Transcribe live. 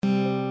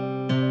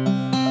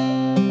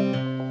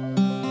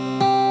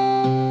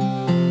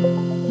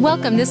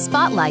Welcome to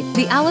Spotlight,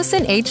 the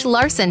Allison H.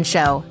 Larson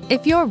Show.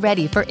 If you're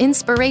ready for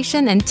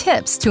inspiration and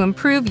tips to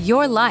improve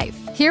your life,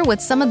 hear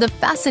what some of the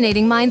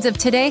fascinating minds of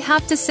today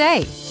have to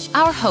say.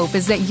 Our hope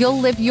is that you'll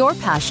live your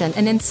passion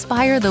and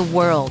inspire the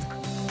world.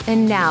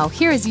 And now,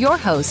 here is your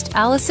host,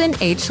 Allison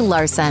H.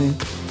 Larson.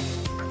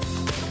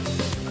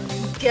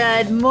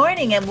 Good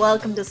morning and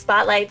welcome to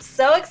Spotlight.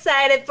 So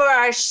excited for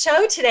our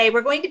show today.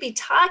 We're going to be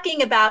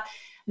talking about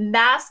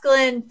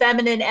masculine,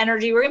 feminine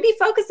energy. We're going to be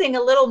focusing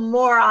a little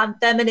more on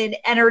feminine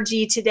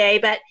energy today,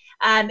 but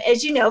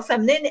as you know,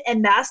 feminine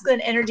and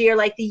masculine energy are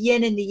like the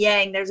yin and the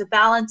yang. There's a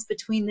balance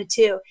between the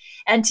two.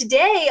 And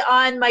today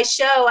on my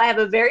show, I have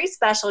a very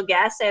special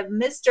guest. I have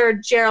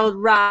Mr. Gerald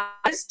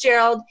Ross.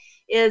 Gerald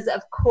is,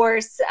 of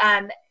course,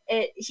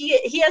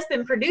 he has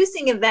been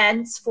producing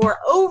events for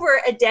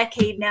over a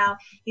decade now.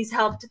 He's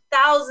helped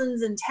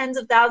thousands and tens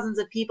of thousands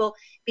of people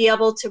be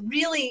able to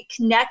really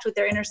connect with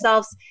their inner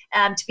selves,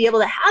 to be able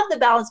to have the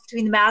balance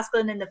between the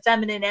masculine and the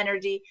feminine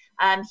energy.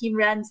 He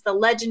runs the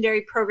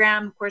Legendary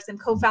program. Of course, I'm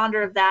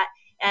co-founder of that.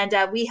 And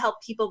we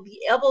help people be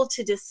able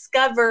to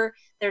discover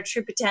their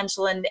true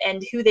potential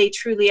and who they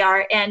truly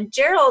are. And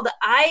Gerald,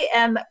 I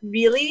am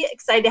really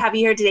excited to have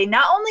you here today.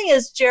 Not only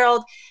is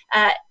Gerald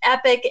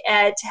epic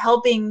at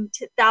helping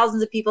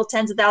thousands of people,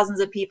 tens of thousands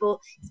of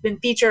people, he's been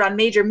featured on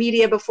major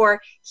media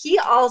before, he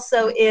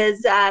also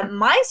is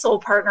my soul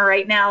partner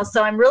right now.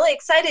 So I'm really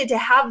excited to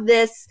have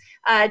this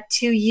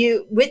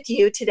with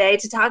you today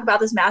to talk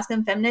about this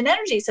masculine feminine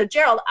energy. So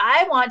Gerald,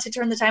 I want to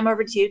turn the time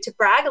over to you to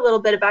brag a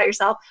little bit about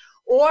yourself,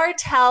 or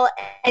tell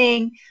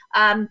anything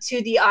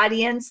to the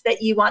audience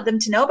that you want them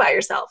to know about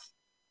yourself.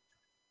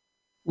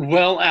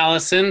 Well,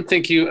 Allison,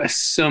 thank you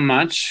so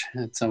much.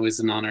 It's always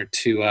an honor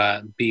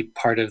to be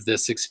part of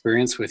this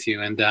experience with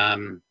you. And,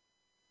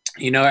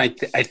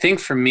 I think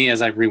for me,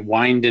 as I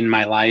rewind in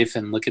my life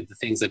and look at the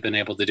things I've been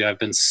able to do, I've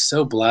been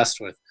so blessed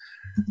with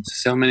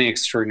so many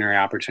extraordinary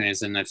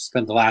opportunities. And I've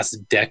spent the last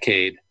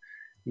decade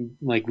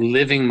like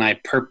living my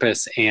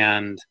purpose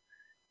and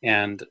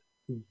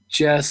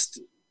just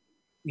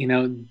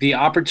the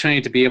opportunity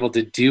to be able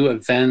to do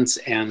events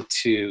and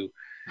to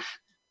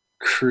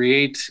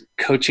create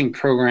coaching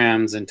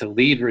programs and to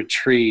lead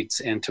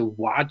retreats and to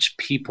watch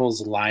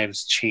people's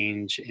lives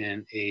change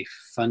in a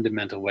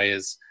fundamental way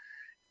is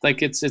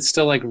like, it's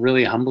still like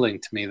really humbling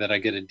to me that I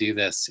get to do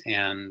this.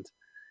 And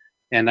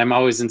I'm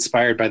always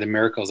inspired by the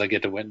miracles I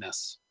get to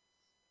witness.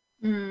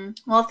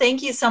 Well,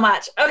 thank you so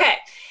much. Okay.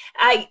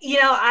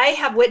 I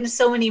have witnessed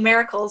so many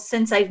miracles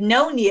since I've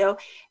known you,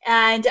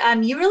 and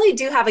you really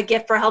do have a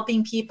gift for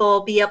helping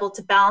people be able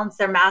to balance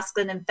their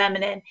masculine and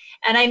feminine.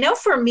 And I know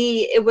for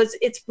me,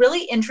 it's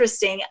really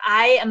interesting.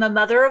 I am a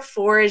mother of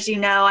four, as you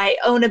know. I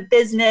own a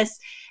business,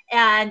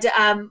 and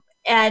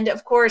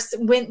of course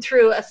went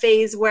through a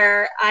phase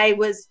where I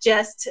was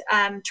just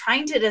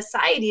trying to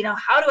decide,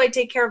 how do I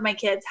take care of my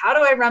kids? How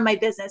do I run my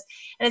business?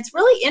 And it's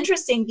really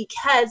interesting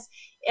because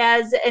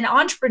as an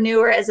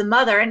entrepreneur, as a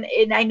mother,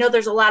 and I know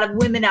there's a lot of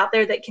women out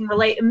there that can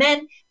relate. And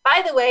men,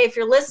 by the way, if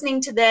you're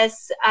listening to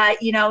this, and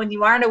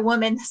you aren't a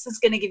woman, this is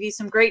going to give you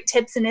some great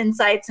tips and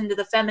insights into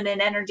the feminine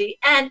energy.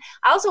 And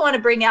I also want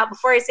to bring out,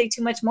 before I say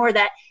too much more,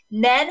 that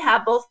men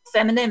have both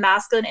feminine and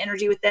masculine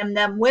energy with them.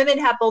 Women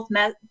have both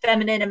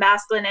feminine and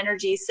masculine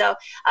energy. So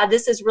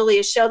this is really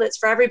a show that's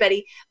for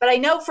everybody. But I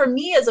know for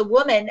me as a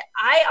woman,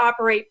 I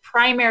operate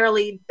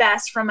primarily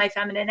best from my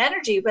feminine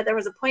energy. But there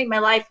was a point in my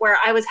life where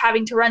I was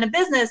having to run a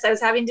business. I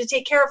was having to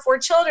take care of 4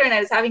 children.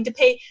 I was having to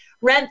pay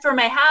rent for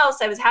my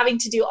house. I was having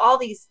to do all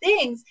these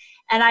things.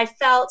 And I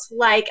felt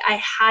like I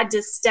had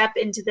to step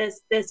into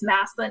this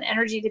masculine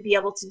energy to be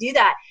able to do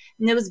that.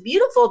 And it was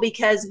beautiful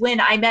because when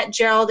I met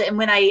Gerald and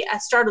when I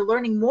started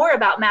learning more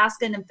about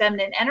masculine and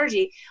feminine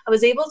energy, I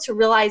was able to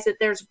realize that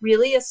there's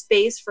really a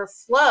space for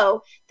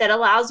flow that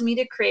allows me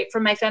to create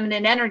from my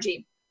feminine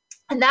energy.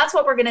 And that's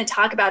what we're going to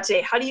talk about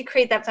today. How do you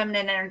create that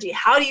feminine energy?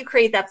 How do you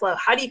create that flow?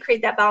 How do you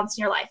create that balance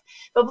in your life?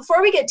 But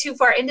before we get too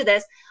far into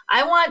this,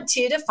 I want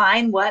to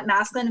define what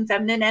masculine and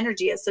feminine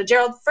energy is. So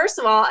Gerald, first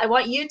of all, I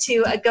want you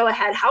to go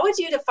ahead. How would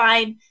you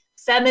define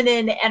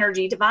feminine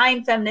energy,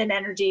 divine feminine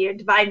energy, or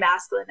divine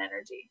masculine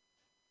energy?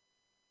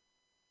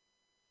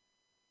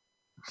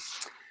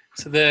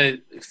 So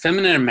the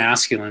feminine and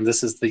masculine,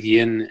 this is the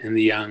yin and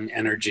the yang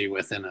energy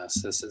within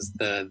us. This is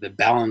the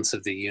balance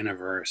of the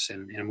universe.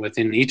 And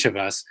within each of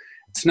us,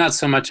 it's not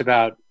so much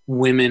about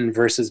women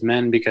versus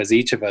men, because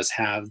each of us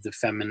have the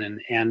feminine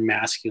and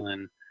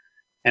masculine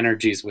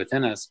energies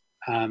within us.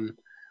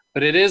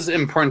 But it is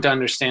important to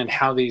understand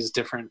how these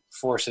different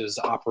forces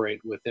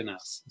operate within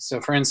us. So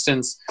for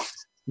instance,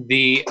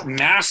 the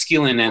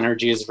masculine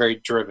energy is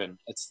very driven.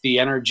 It's the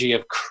energy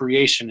of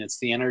creation. It's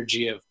the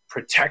energy of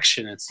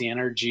protection. It's the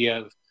energy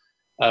of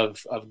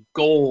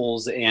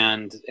goals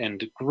and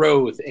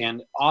growth,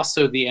 and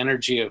also the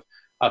energy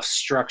of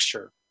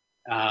structure.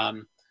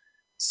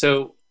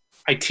 So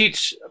I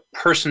teach a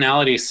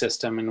personality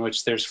system in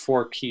which there's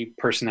 4 key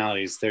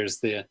personalities. There's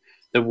the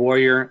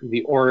warrior,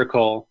 the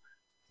oracle,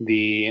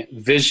 the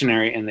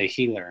visionary, and the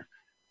healer.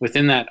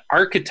 Within that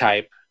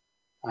archetype,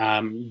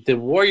 The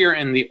warrior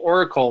and the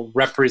oracle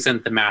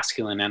represent the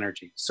masculine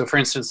energy. So for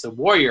instance, the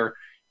warrior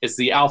is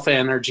the alpha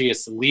energy,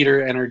 it's the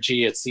leader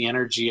energy, it's the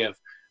energy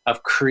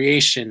of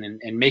creation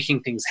and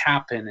making things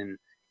happen,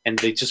 and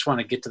they just want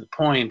to get to the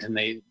point, and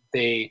they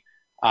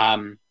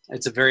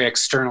it's a very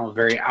external,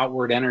 very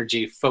outward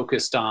energy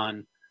focused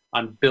on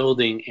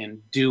building and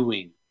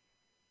doing.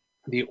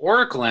 The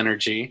oracle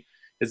energy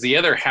is the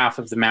other half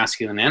of the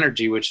masculine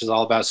energy, which is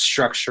all about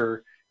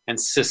structure and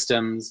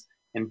systems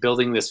and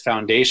building this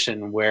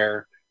foundation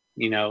where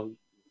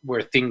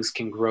things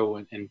can grow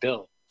and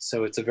build.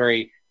 So it's a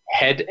very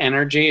head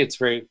energy. It's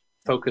very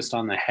focused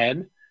on the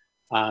head.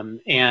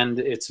 And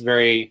it's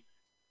very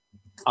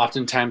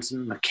oftentimes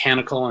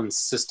mechanical and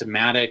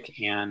systematic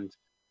and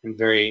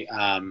very,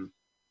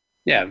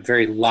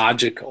 very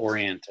logic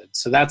oriented.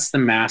 So that's the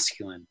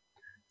masculine.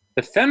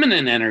 The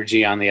feminine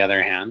energy, on the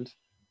other hand,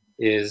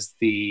 is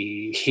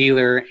the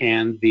healer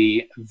and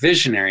the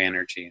visionary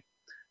energy.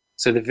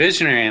 So the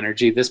visionary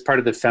energy, this part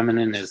of the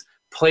feminine is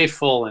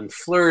playful and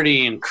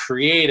flirty and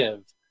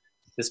creative.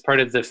 This part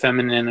of the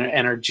feminine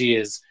energy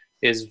is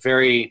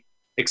very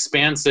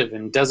expansive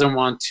and doesn't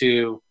want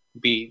to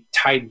be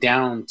tied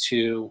down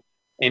to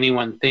any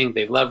one thing.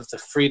 They love the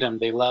freedom.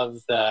 They love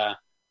the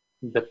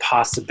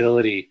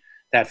possibility.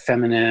 That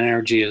feminine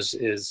energy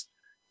is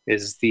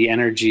the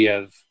energy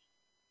of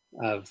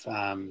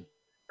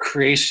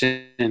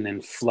creation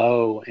and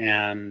flow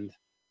and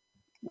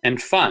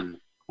fun.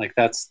 Like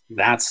that's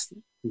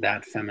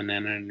that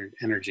feminine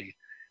energy.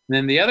 And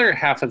then the other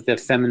half of the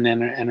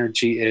feminine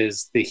energy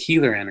is the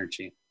healer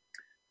energy.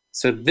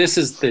 So this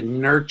is the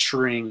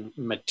nurturing,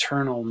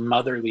 maternal,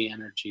 motherly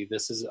energy.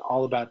 This is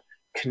all about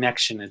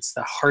connection. It's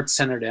the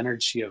heart-centered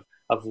energy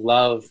of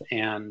love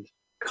and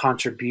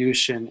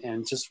contribution,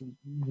 and just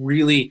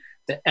really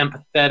the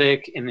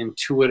empathetic and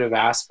intuitive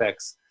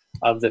aspects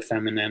of the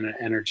feminine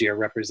energy are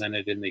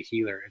represented in the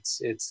healer.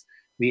 It's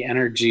the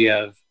energy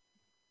of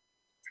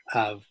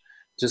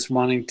just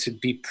wanting to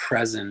be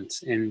present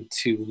and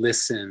to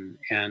listen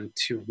and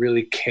to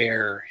really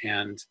care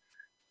and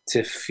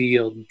to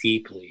feel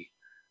deeply.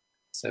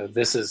 So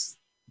this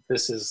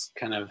is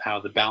kind of how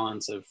the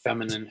balance of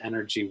feminine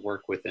energy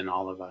work within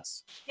all of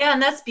us. Yeah,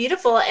 and that's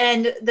beautiful.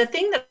 And the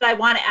thing that I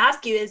want to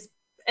ask you is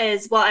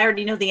well, I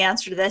already know the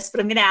answer to this, but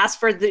I'm going to ask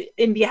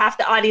in behalf of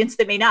the audience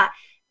that may not.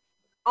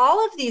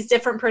 All of these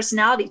different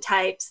personality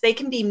types, they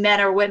can be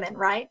men or women,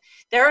 right?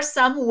 There are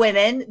some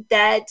women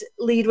that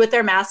lead with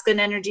their masculine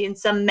energy and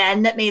some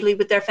men that may lead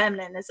with their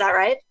feminine. Is that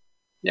right?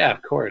 Yeah,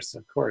 of course.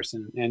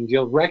 And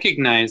you'll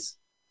recognize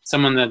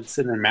someone that's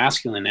in their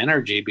masculine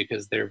energy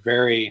because they're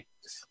very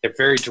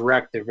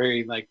direct. They're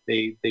very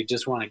they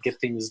just want to get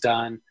things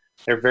done.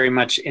 They're very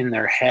much in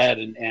their head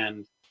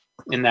and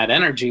in that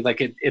energy,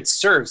 like it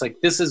serves.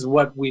 Like this is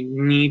what we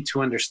need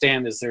to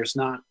understand, is there's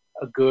not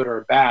a good or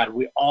a bad.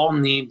 We all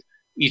need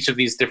each of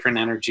these different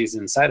energies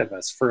inside of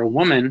us. For a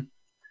woman,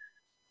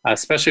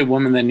 especially a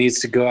woman that needs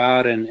to go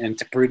out and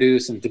to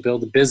produce and to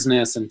build a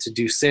business and to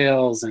do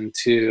sales and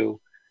to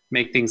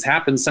make things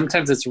happen,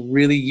 sometimes it's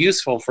really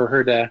useful for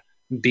her to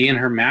be in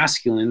her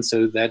masculine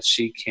so that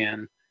she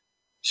can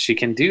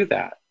do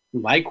that.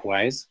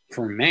 Likewise,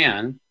 for a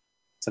man,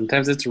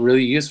 sometimes it's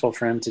really useful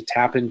for him to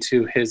tap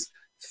into his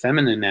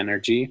feminine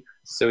energy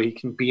so he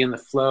can be in the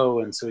flow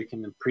and so he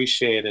can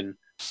appreciate and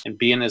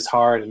be in his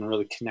heart and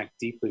really connect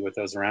deeply with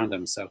those around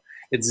him. So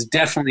it's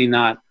definitely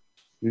not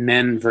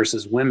men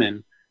versus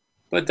women,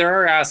 but there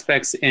are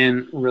aspects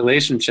in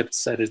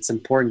relationships that it's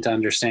important to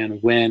understand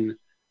when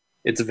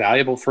it's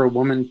valuable for a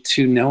woman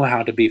to know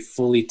how to be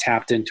fully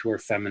tapped into her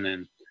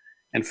feminine,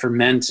 and for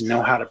men to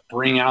know how to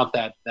bring out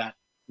that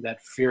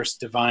fierce,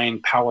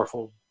 divine,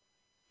 powerful,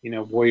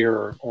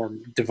 warrior or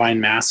divine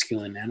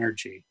masculine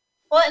energy.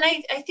 Well, and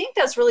I think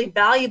that's really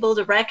valuable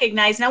to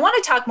recognize. And I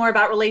want to talk more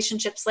about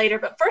relationships later,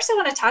 but first I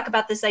want to talk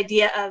about this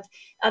idea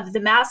of the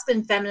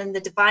masculine, feminine,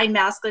 the divine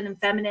masculine and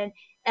feminine,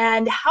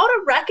 and how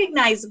to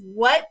recognize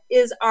what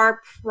is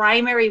our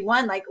primary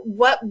one, like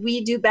what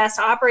we do best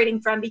operating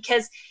from.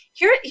 Because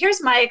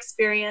here's my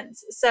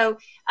experience. So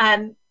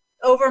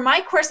over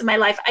my course of my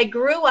life, I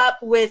grew up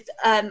with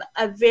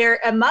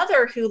a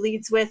mother who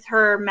leads with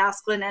her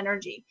masculine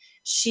energy.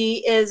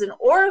 She is an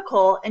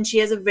oracle, and she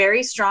has a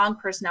very strong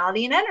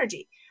personality and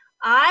energy.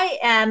 I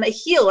am a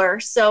healer,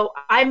 so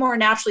I more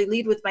naturally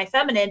lead with my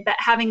feminine, but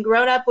having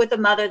grown up with a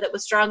mother that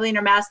was strongly in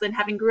her masculine,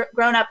 having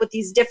grown up with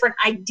these different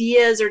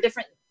ideas or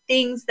different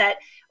things that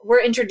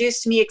were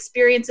introduced to me,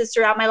 experiences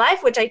throughout my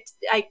life, which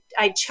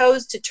I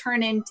chose to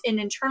turn in and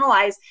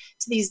internalize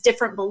to these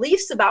different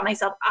beliefs about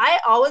myself. I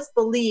always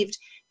believed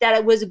that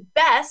it was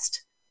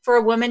best for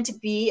a woman to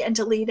be and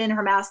to lead in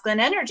her masculine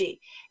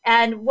energy.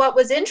 And what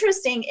was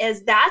interesting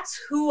is that's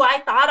who I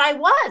thought I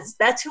was.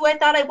 That's who I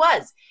thought I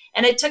was.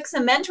 And it took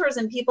some mentors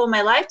and people in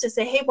my life to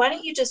say, hey, why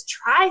don't you just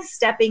try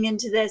stepping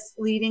into this,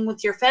 leading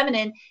with your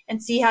feminine,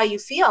 and see how you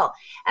feel.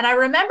 And I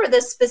remember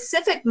this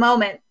specific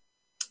moment.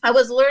 I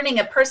was learning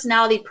a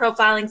personality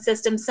profiling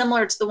system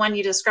similar to the one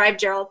you described,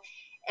 Gerald.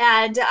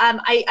 And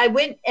I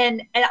went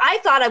and I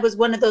thought I was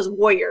one of those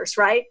warriors,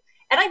 right?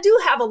 And I do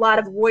have a lot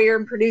of warrior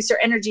and producer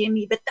energy in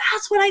me, but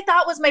that's what I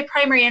thought was my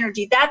primary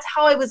energy. That's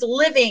how I was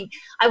living.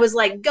 I was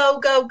like, go,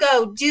 go,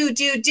 go,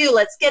 do,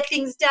 let's get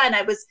things done.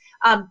 I was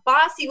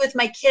bossy with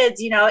my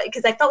kids,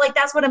 because I felt like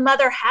that's what a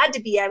mother had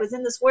to be. I was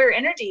in this warrior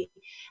energy.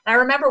 And I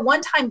remember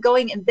one time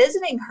going and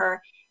visiting her,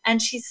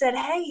 and she said,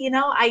 hey,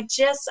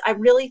 I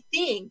really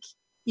think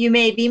you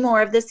may be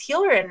more of this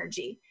healer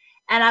energy.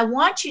 And I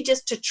want you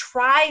just to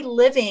try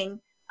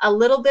living a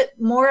little bit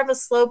more of a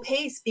slow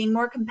pace, being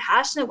more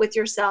compassionate with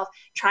yourself.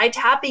 Try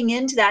tapping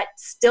into that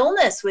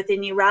stillness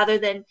within you rather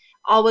than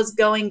always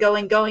going,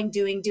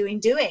 doing.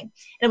 And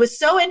it was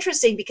so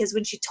interesting because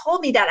when she told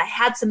me that, I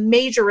had some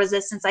major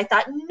resistance. I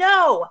thought,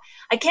 no,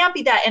 I can't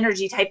be that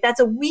energy type. That's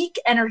a weak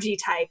energy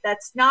type.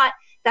 That's not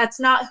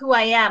who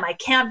I am. I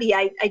can't be.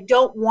 I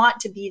don't want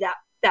to be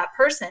that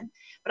person.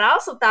 But I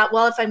also thought,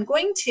 well, if I'm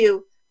going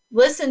to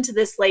listen to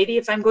this lady,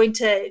 if I'm going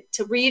to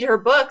read her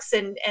books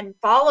and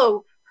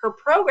follow her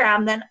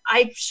program, then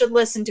I should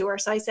listen to her.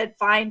 So I said,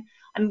 fine,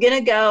 I'm going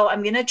to go.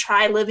 I'm going to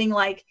try living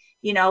like,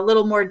 a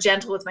little more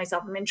gentle with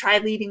myself. I'm going to try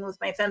leading with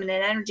my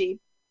feminine energy.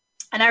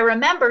 And I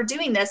remember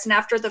doing this. And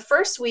after the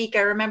first week,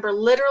 I remember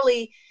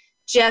literally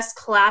just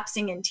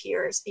collapsing in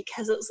tears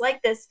because it was like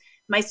this,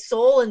 my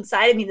soul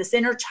inside of me, this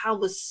inner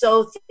child was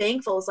so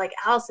thankful. It's like,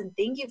 Allison,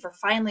 thank you for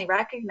finally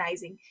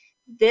recognizing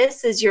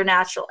this is your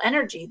natural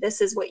energy.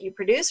 This is what you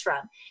produce from.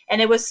 And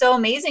it was so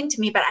amazing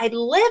to me. But I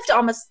lived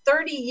almost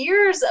 30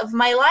 years of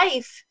my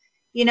life,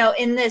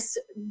 in this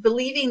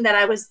believing that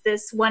I was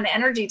this one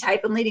energy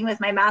type and leading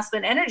with my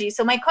masculine energy.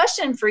 So my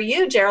question for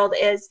you, Gerald,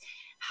 is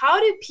how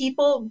do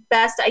people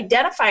best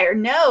identify or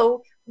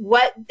know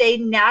what they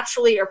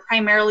naturally or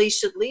primarily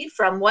should lead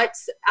from?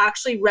 What's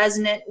actually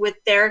resonant with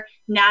their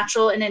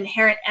natural and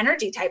inherent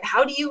energy type?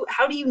 How do you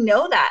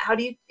know that?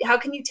 How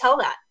can you tell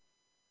that?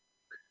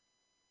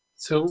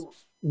 So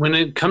when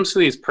it comes to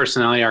these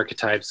personality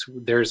archetypes,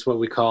 there's what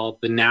we call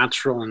the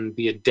natural and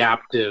the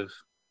adaptive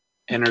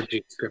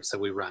energy scripts that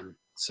we run.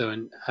 So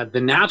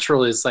the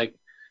natural is like,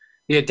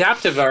 the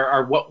adaptive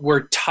are what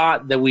we're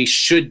taught that we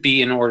should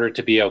be in order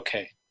to be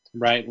okay,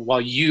 right? While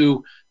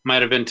you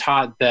might have been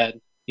taught that,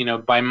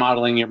 by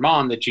modeling your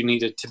mom, that you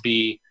needed to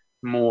be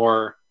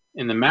more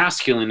in the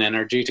masculine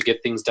energy to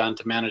get things done,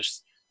 to manage,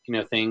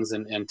 things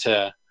and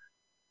to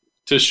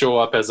show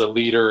up as a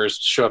leader, or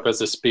show up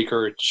as a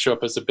speaker, or show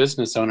up as a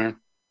business owner.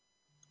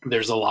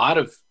 There's a lot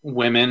of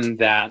women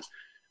that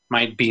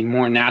might be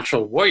more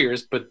natural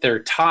warriors, but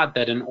they're taught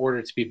that in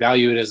order to be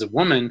valued as a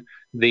woman,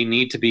 they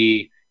need to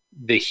be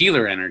the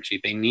healer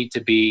energy. They need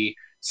to be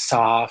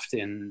soft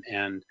and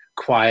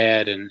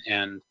quiet,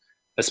 and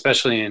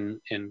especially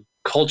in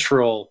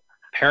cultural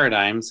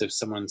paradigms, if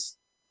someone's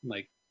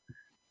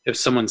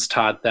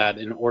taught that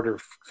in order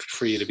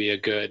for you to be a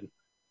good,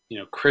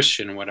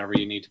 Christian or whatever,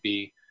 you need to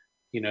be,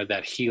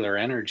 that healer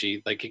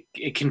energy. Like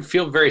it can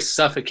feel very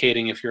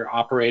suffocating if you're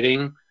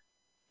operating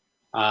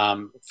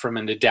from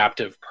an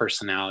adaptive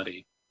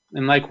personality.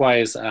 And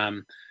likewise,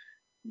 my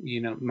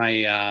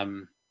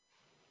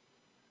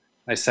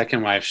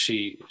second wife,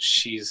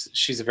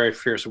 she's a very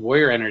fierce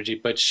warrior energy,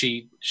 but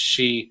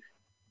she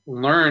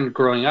learned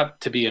growing up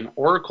to be an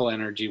oracle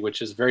energy,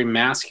 which is very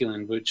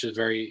masculine, which is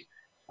very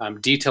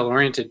detail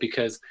oriented,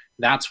 because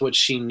that's what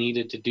she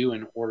needed to do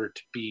in order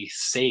to be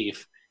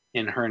safe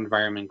in her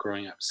environment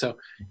growing up. So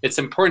it's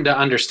important to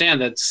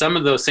understand that some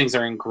of those things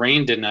are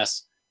ingrained in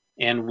us,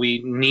 and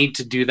we need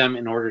to do them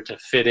in order to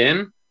fit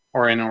in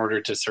or in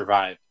order to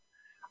survive.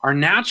 Our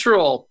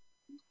natural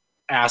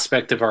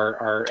aspect of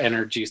our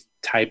energy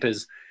type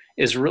is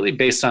really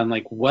based on,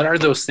 like, what are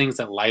those things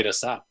that light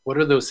us up? What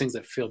are those things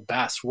that feel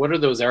best? What are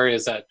those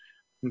areas that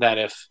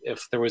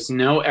if there was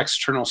no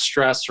external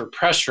stress or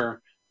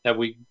pressure that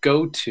we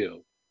go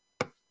to,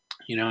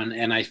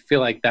 and I feel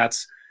like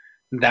that's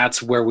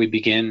where we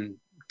begin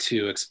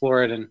to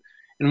explore it. And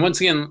once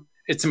again,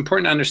 it's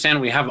important to understand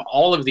we have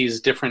all of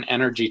these different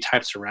energy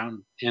types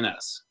around in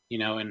us,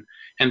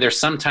 and there's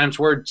some times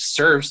where it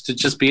serves to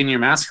just be in your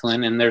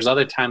masculine, and there's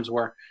other times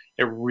where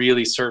it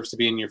really serves to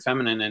be in your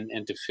feminine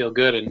and to feel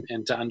good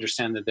and to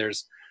understand that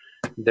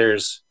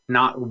there's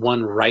not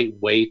one right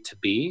way to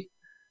be,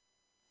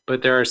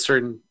 but there are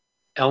certain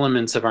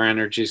elements of our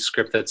energy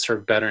script that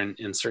serve better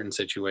in certain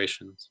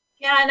situations.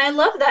 Yeah, and I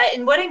love that.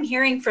 And what I'm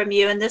hearing from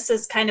you, and this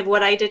is kind of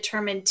what I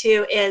determined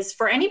too, is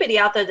for anybody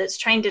out there that's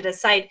trying to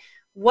decide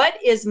what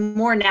is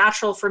more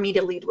natural for me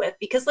to lead with,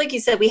 because like you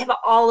said, we have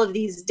all of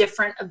these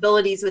different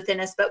abilities within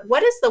us, but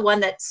what is the one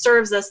that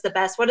serves us the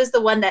best? What is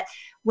the one that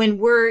when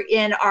we're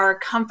in our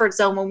comfort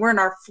zone, when we're in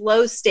our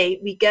flow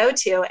state, we go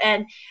to?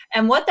 And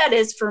what that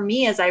is for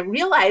me is I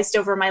realized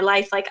over my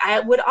life, like I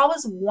would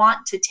always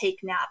want to take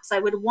naps. I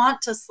would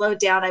want to slow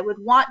down. I would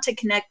want to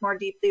connect more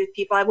deeply with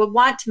people. I would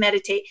want to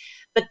meditate.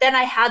 But then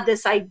I had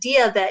this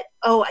idea that,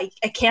 I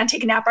can't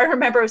take a nap. I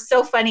remember it was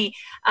so funny.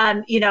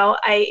 My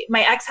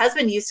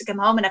ex-husband used to come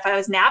home, and if I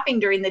was napping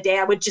during the day,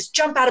 I would just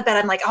jump out of bed.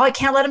 I'm like, I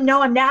can't let him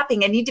know I'm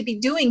napping. I need to be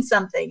doing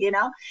something,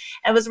 And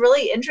it was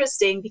really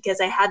interesting because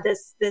I had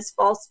this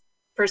false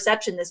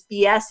perception, this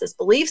BS, this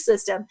belief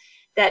system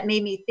that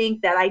made me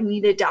think that I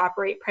needed to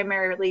operate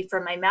primarily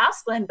from my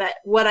masculine. But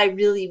what I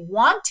really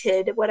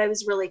wanted, what I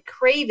was really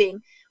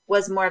craving,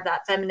 was more of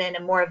that feminine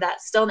and more of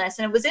that stillness.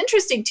 And it was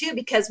interesting too,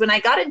 because when I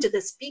got into the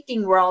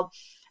speaking world,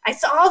 I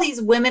saw all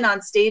these women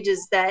on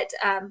stages that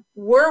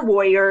were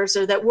warriors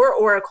or that were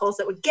oracles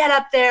that would get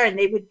up there and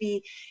they would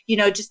be,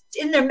 just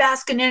in their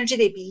masculine energy.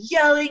 They'd be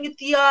yelling at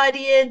the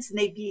audience and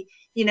they'd be,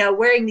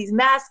 wearing these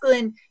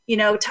masculine,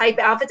 type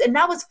outfits. And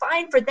that was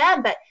fine for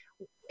them. But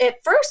at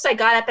first I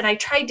got up and I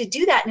tried to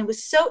do that and it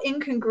was so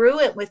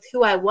incongruent with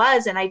who I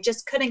was and I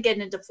just couldn't get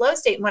into flow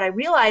state. And what I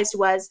realized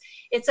was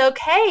it's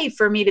okay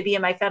for me to be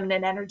in my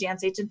feminine energy on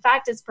stage. In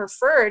fact, it's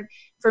preferred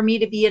for me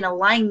to be in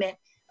alignment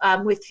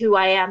with who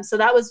I am. So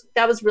that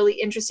was really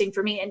interesting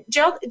for me. And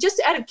Gerald,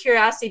 just out of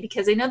curiosity,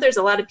 because I know there's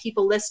a lot of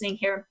people listening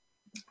here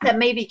that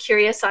may be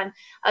curious on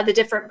the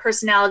different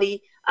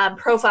personality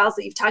profiles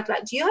that you've talked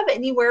about. Do you have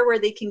anywhere where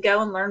they can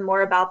go and learn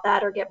more about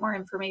that or get more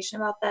information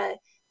about the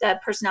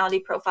personality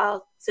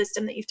profile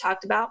system that you've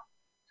talked about?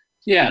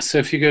 Yeah. So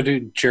if you go to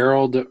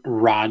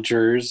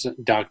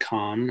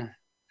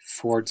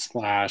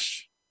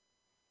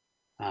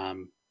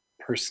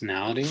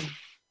geraldrogers.com/personality,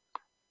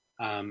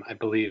 I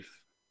believe,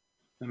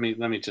 let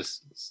me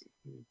just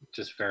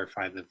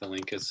verify that the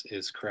link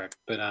is correct.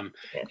 But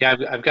yeah,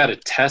 I've got a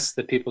test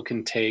that people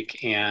can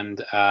take,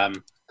 and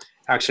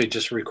actually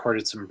just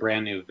recorded some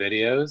brand new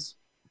videos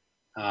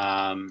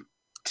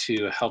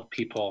to help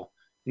people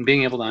in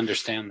being able to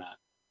understand that.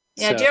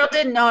 Yeah, So, Gerald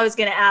didn't know I was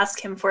going to ask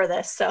him for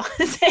this, so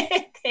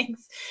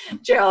thanks,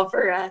 Gerald,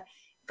 for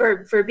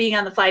being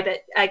on the fly.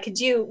 But could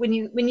you, when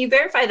you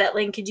verify that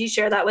link, could you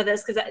share that with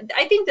us? Because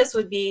I think this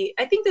would be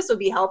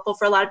helpful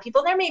for a lot of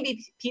people. There may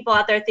be people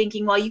out there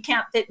thinking, well, you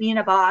can't fit me in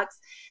a box.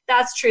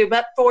 That's true.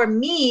 But for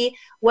me,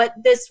 what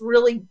this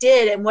really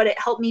did and what it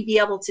helped me be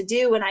able to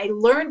do, and I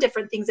learned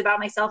different things about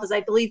myself, is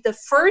I believe the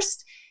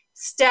first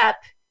step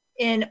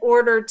in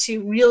order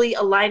to really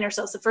align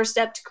ourselves, the first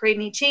step to create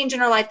any change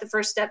in our life, the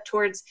first step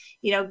towards,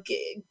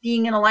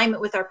 being in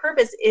alignment with our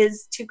purpose,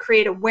 is to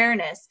create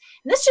awareness.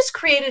 And this just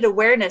created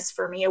awareness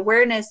for me,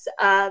 awareness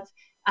of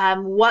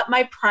what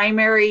my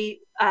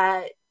primary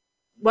my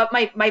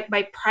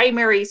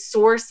primary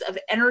source of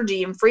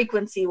energy and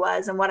frequency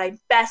was, and what I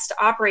best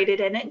operated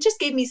in. It just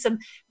gave me some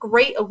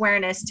great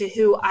awareness to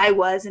who I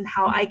was and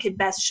how I could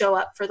best show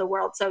up for the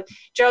world. So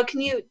Gerald,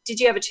 did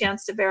you have a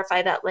chance to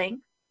verify that link?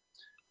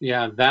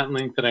 yeah, that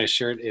link that I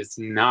shared is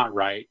not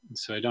right.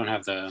 So I don't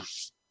have the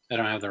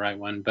right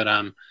one, but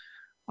on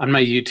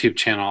my YouTube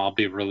channel, I'll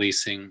be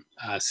releasing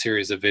a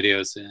series of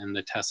videos in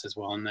the test as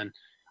well. And then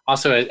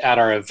also at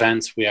our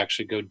events, we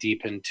actually go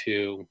deep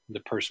into the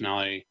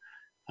personality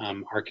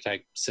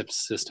archetype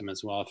system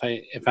as well.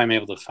 If I'm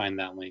able to find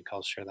that link,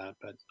 I'll share that.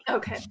 But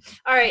okay,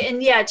 all right,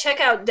 and yeah, check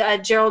out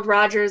Gerald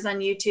Rogers on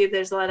YouTube.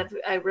 There's a lot of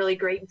really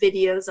great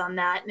videos on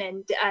that,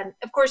 and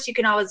of course, you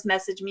can always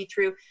message me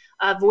through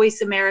Voice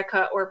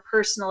America or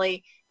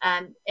personally,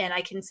 and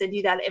I can send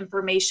you that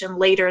information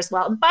later as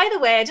well. And by the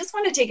way, I just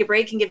want to take a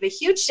break and give a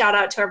huge shout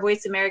out to our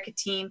Voice America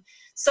team.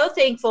 So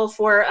thankful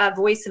for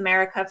Voice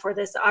America for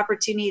this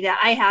opportunity that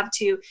I have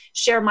to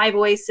share my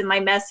voice and my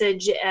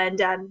message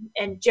and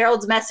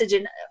Gerald's message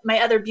and my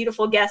other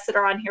beautiful guests that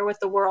are on here with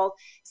the world.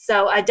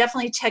 So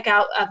definitely check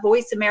out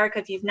Voice America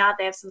if you've not.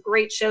 They have some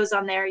great shows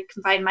on there. You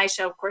can find my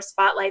show, of course,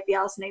 Spotlight, the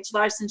Allison H.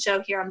 Larson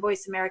Show here on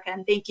Voice America.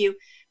 And thank you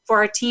for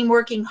our team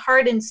working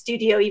hard in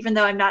studio, even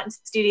though I'm not in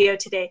studio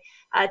today,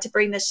 to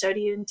bring this show to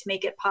you and to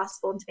make it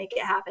possible and to make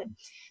it happen.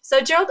 So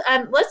Gerald,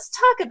 let's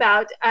talk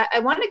about, I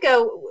want to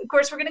go, of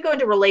course, we're going to go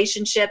into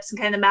relationships and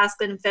kind of the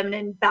masculine and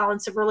feminine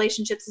balance of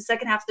relationships the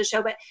second half of the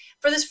show. But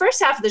for this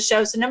first half of the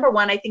show, so number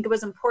one, I think it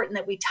was important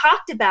that we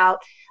talked about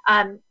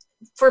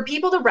for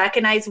people to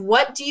recognize,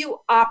 what do you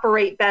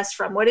operate best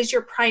from? What is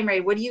your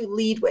primary? What do you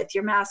lead with?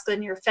 Your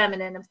masculine, your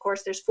feminine. Of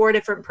course, there's 4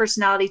 different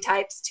personality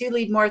types. 2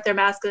 lead more with their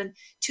masculine,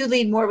 2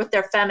 lead more with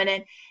their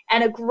feminine.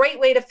 And a great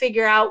way to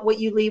figure out what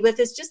you lead with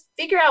is just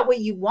figure out what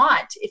you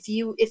want. If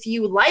you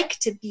like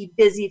to be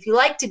busy, if you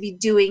like to be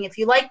doing, if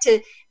you like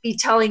to be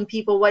telling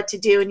people what to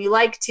do, and you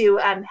like to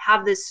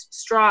have this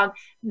strong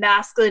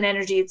masculine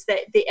energy, it's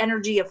the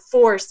energy of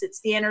force, it's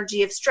the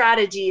energy of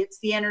strategy, it's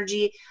the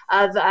energy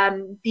of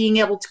being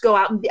able to go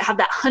out and have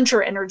that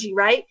hunter energy,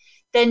 right?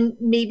 Then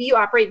maybe you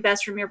operate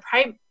best from your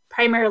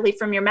primarily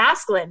from your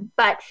masculine.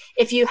 But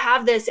if you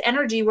have this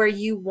energy where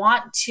you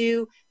want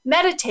to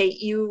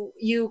meditate,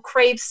 you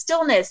crave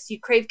stillness, you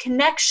crave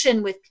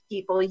connection with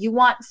people, you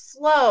want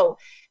flow,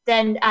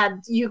 then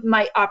you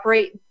might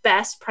operate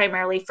best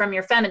primarily from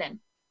your feminine.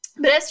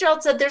 But as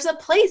Gerald said, there's a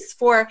place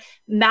for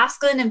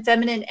masculine and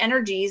feminine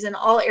energies in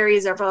all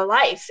areas of our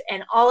life,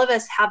 and all of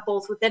us have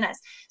both within us.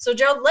 So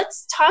Gerald,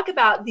 let's talk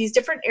about these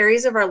different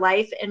areas of our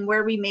life and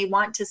where we may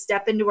want to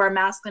step into our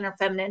masculine or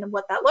feminine and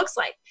what that looks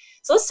like.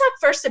 So let's talk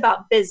first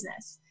about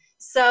business.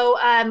 So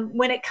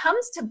when it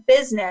comes to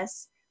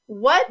business,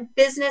 what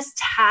business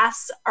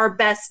tasks are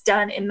best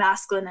done in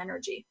masculine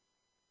energy?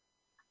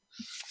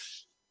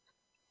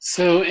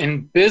 So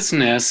in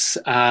business,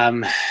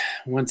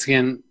 once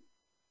again,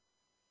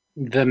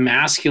 the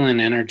masculine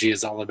energy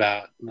is all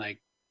about like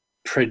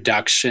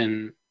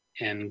production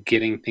and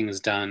getting things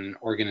done,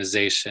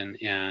 organization,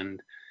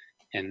 and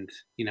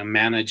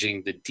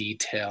managing the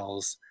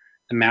details.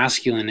 The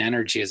masculine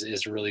energy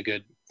is really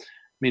good. I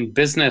mean,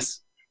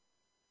 business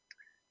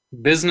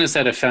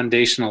at a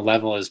foundational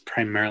level is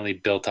primarily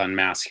built on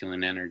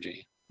masculine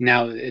energy.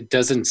 Now, that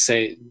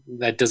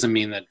doesn't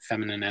mean that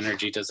feminine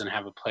energy doesn't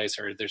have a place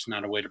or there's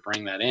not a way to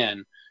bring that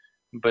in.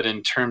 But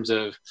in terms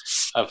of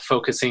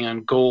focusing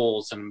on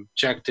goals and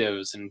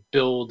objectives and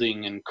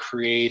building and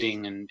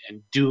creating and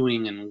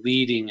doing and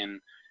leading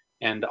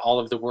and all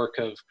of the work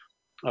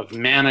of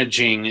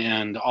managing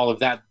and all of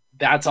that,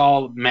 that's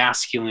all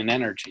masculine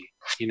energy,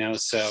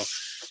 so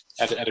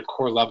at a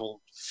core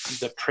level,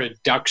 the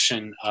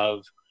production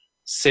of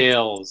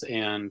sales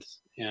and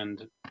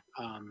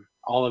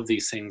all of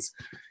these things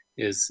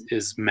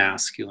is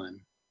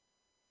masculine.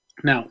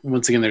 Now,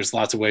 once again, there's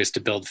lots of ways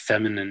to build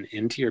feminine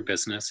into your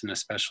business, and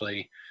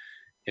especially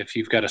if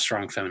you've got a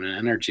strong feminine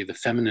energy, the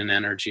feminine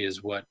energy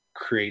is what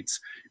creates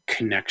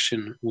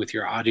connection with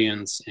your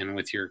audience and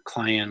with your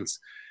clients.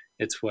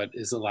 It's what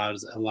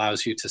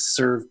allows you to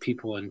serve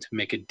people and to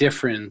make a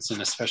difference.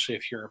 And especially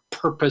if you're a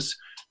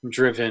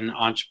purpose-driven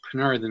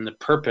entrepreneur, then the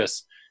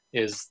purpose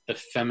is the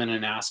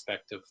feminine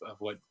aspect of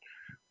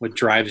what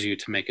drives you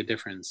to make a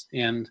difference.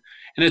 And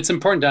it's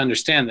important to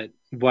understand that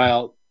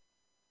while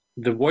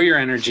the warrior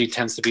energy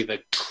tends to be the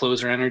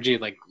closer energy,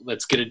 like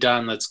let's get it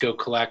done, let's go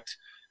collect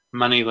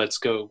money, let's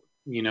go,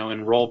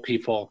 enroll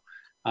people.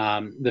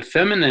 The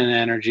feminine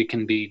energy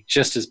can be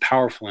just as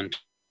powerful in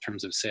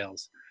terms of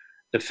sales.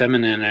 The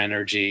feminine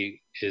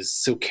energy is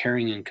so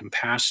caring and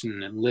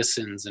compassionate and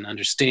listens and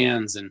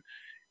understands and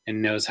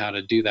knows how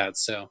to do that.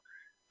 So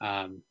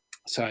I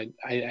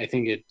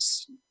think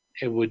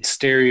it would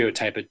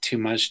stereotype it too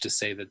much to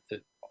say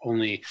that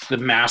only the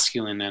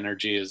masculine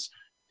energy is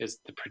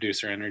the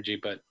producer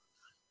energy, but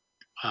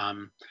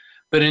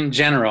in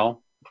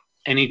general,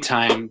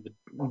 anytime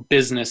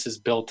business is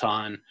built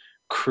on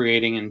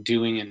creating and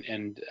doing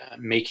and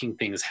making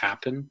things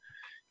happen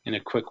in a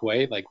quick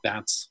way, like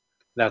that's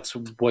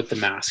what the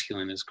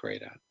masculine is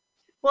great at.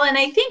 Well, and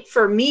I think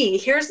for me,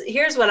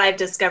 here's what I've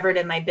discovered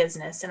in my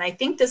business, and I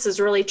think this is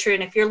really true.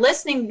 And if you're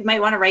listening, you might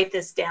want to write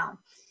this down.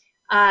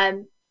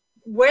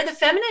 Where the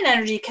feminine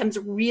energy comes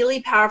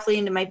really powerfully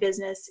into my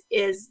business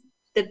is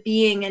the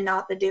being and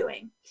not the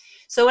doing.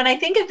 So when I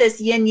think of this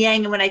yin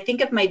yang, and when I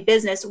think of my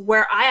business,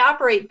 where I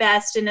operate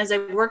best, and as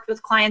I've worked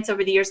with clients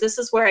over the years, this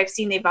is where I've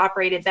seen they've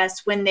operated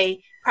best, when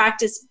they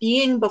practice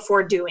being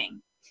before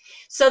doing.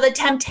 So the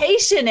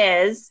temptation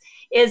is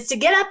to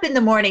get up in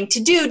the morning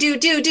to do,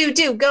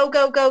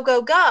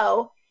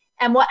 go.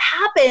 And what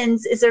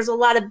happens is there's a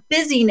lot of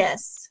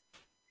busyness.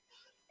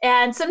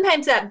 And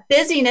sometimes that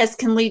busyness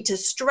can lead to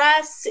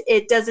stress.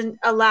 It doesn't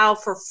allow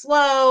for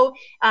flow.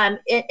 And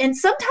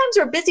sometimes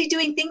we're busy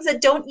doing things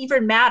that don't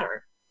even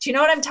matter. Do you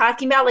know what I'm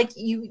talking about? Like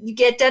you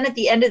get done at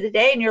the end of the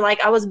day and you're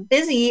like, I was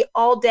busy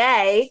all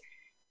day.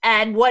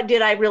 And what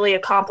did I really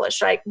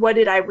accomplish? Right? What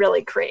did I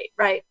really create?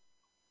 Right?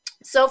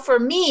 So for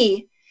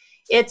me,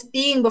 it's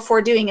being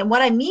before doing. And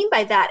what I mean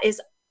by that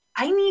is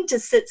I need to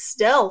sit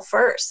still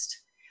first.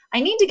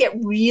 I need to get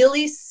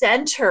really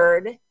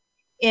centered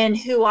in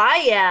who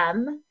I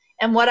am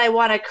and what I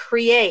want to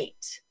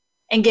create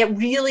and get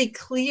really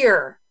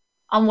clear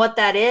on what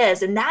that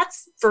is. And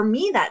that's, for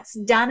me, that's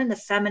done in the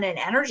feminine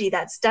energy.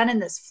 That's done in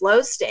this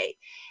flow state.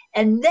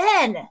 And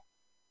then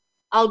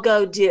I'll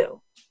go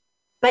do.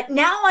 But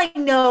now I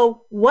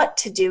know what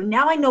to do.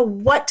 Now I know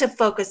what to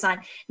focus on.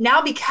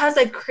 Now, because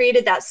I've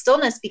created that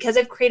stillness, because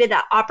I've created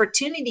that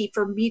opportunity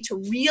for me to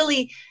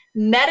really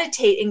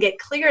meditate and get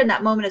clear in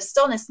that moment of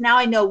stillness, now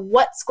I know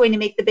what's going to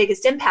make the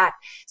biggest impact.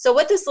 So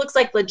what this looks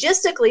like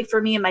logistically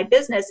for me in my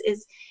business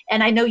is,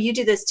 and I know you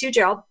do this too,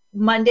 Gerald,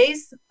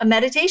 Monday's a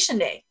meditation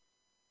day.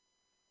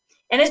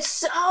 And it's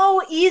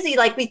so easy.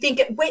 Like we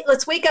think, wait,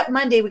 let's wake up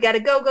Monday. We got to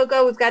go.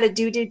 We've got to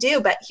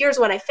do. But here's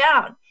what I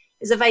found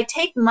is if I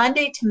take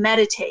Monday to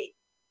meditate,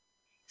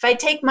 if I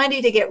take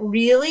Monday to get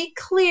really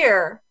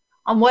clear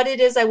on what it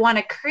is I want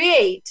to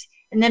create,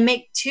 and then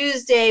make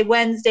Tuesday,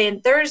 Wednesday,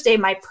 and Thursday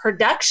my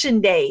production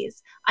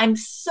days, I'm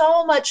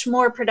so much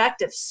more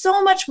productive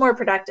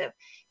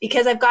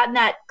because I've gotten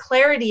that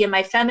clarity in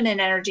my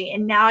feminine energy.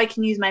 And now I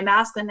can use my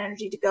masculine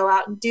energy to go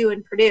out and do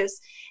and produce.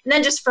 And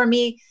then just for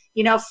me,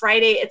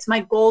 Friday, it's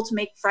my goal to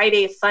make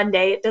Friday a fun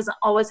day. It doesn't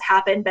always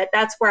happen, but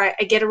that's where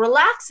I get to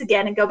relax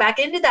again and go back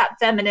into that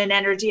feminine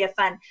energy of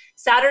fun.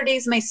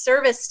 Saturday's my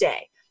service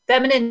day.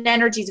 Feminine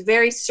energy is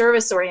very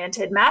service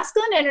oriented.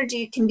 Masculine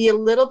energy can be a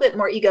little bit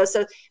more ego.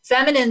 So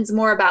feminine's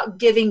more about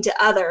giving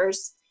to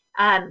others.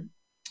 And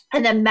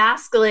then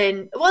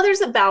masculine, well, there's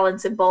a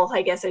balance in both,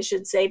 I guess I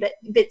should say. But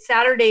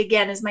Saturday,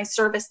 again, is my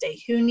service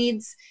day. Who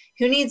needs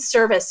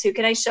service? Who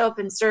can I show up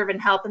and serve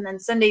and help? And then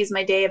Sunday is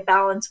my day of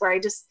balance where I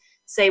just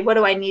say, what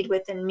do I need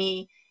within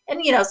me?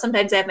 And,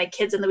 sometimes I have my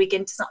kids on the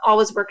weekend. It doesn't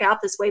always work out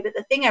this way. But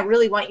the thing I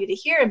really want you to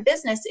hear in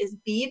business is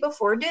be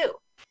before do.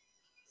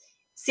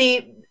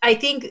 See, I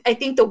think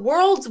the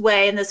world's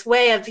way, and this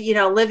way of,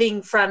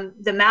 living from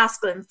the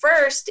masculine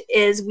first,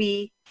 is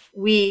we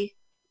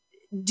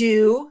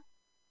do,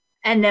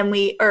 and then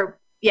we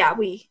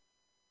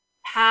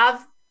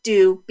have,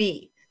 do,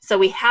 be. So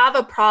we have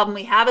a problem,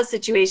 we have a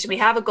situation, we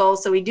have a goal,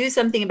 so we do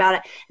something about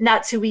it, and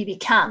that's who we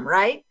become,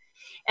 right?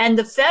 And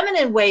the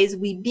feminine ways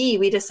we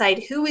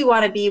decide who we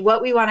want to be,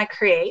 what we want to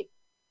create.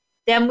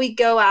 Then we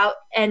go out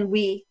and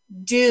we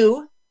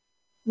do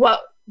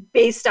what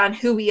based on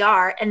who we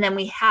are, and then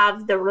we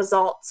have the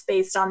results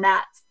based on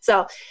that.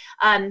 So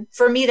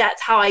for me,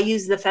 that's how I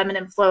use the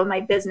feminine flow in my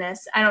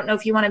business. I don't know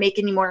if you want to make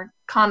any more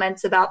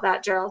comments about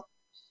that, Gerald.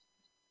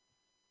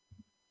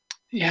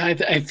 Yeah,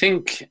 I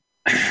think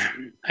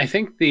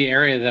the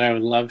area that I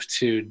would love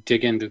to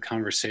dig into the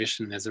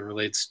conversation as it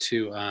relates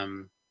to,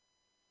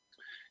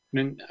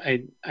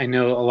 I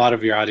know a lot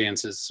of your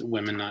audience is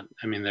women,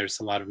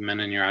 there's a lot of men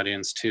in your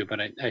audience too, but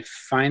I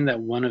find that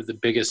one of the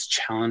biggest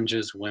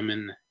challenges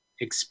women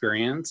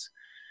experience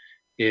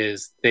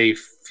is they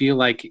feel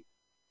like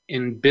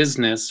in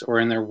business or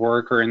in their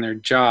work or in their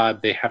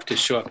job, they have to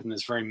show up in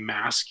this very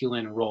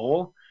masculine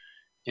role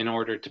in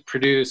order to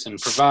produce and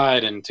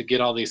provide and to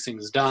get all these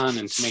things done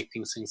and to make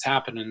things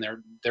happen. And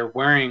they're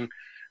wearing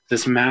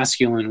this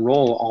masculine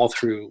role all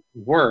through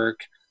work.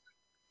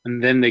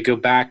 And then they go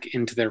back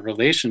into their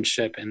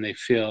relationship and they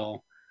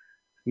feel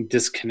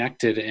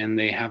disconnected and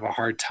they have a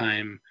hard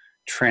time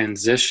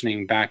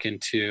transitioning back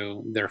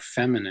into their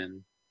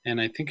feminine. And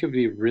I think it would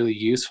be really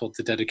useful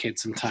to dedicate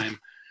some time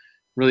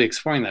really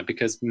exploring that,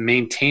 because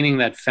maintaining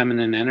that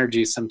feminine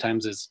energy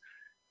sometimes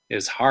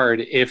is hard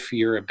if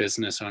you're a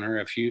business owner,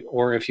 if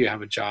you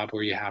have a job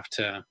where you have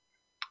to,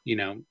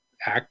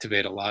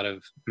 activate a lot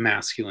of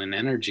masculine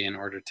energy in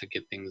order to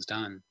get things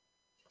done.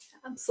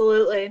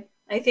 Absolutely.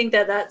 I think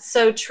that that's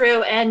so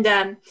true. And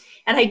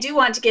I do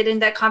want to get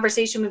into that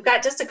conversation. We've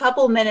got just a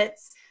couple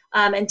minutes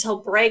until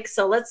break.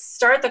 So let's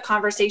start the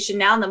conversation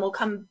now, and then we'll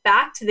come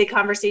back to the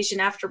conversation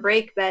after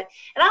break. And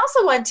I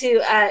also want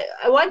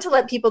to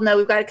let people know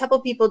we've got a couple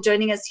people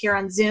joining us here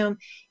on Zoom.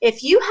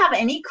 If you have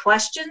any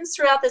questions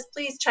throughout this,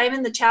 please chime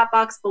in the chat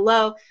box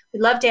below.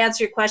 We'd love to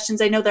answer your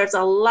questions. I know there's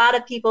a lot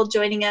of people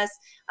joining us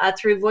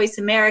through Voice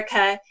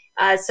America.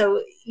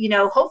 So,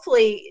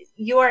 hopefully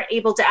you are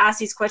able to ask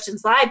these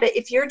questions live, but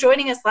if you're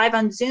joining us live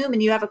on Zoom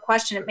and you have a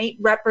question, it may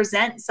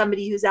represent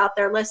somebody who's out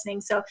there listening.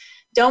 So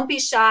don't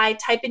be shy,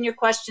 type in your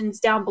questions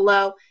down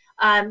below.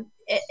 And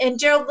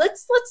Gerald,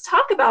 let's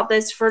talk about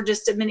this for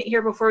just a minute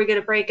here before we get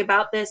a break,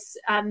 about this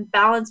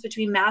balance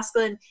between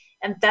masculine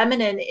and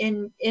feminine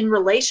in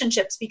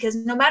relationships, because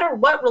no matter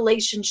what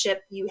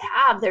relationship you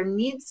have, there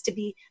needs to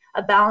be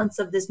a balance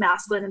of this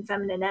masculine and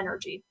feminine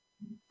energy.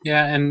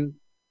 Yeah. And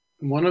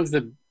one of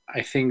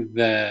I think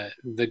the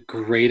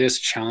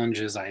greatest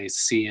challenges I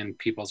see in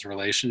people's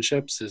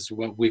relationships is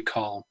what we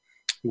call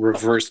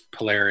reverse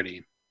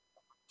polarity.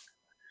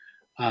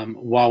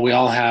 While we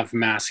all have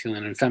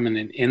masculine and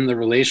feminine in the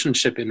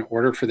relationship, in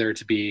order for there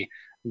to be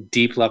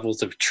deep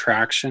levels of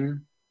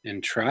traction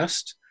and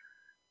trust,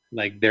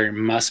 like there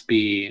must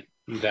be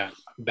that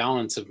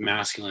balance of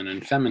masculine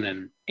and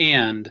feminine.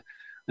 And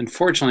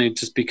unfortunately,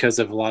 just because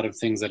of a lot of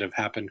things that have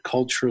happened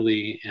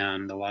culturally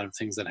and a lot of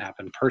things that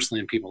happen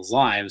personally in people's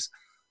lives,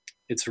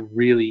 it's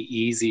really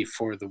easy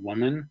for the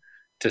woman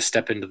to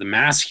step into the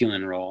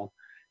masculine role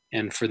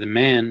and for the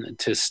man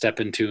to step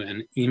into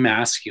an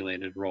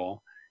emasculated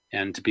role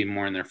and to be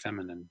more in their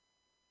feminine.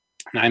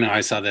 And I know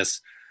I saw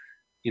this,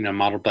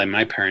 modeled by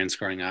my parents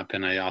growing up,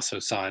 and I also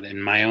saw it in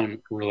my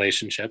own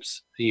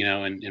relationships,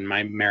 in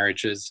my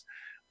marriages,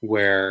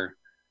 where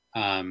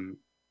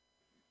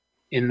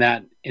in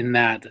that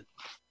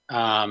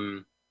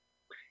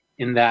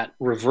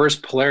reverse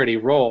polarity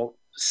role,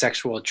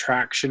 sexual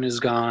attraction is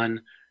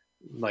gone,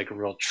 like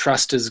real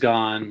trust is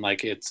gone.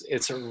 Like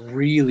it's a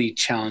really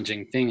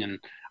challenging thing. And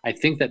I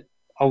think that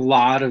a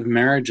lot of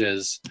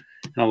marriages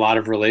and a lot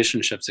of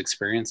relationships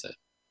experience it.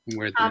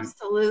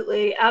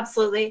 Absolutely.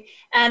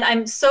 And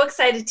I'm so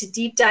excited to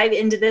deep dive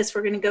into this.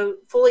 We're going to go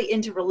fully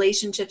into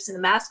relationships and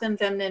the masculine and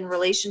feminine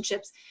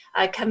relationships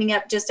coming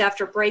up just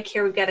after break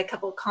here. We've got a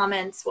couple of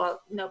comments.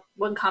 Well, no,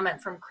 one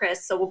comment from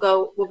Chris. So we'll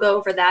go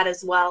over that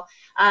as well.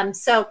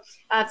 So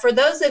for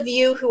those of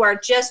you who are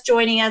just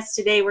joining us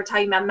today, we're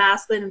talking about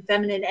masculine and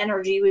feminine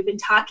energy. We've been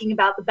talking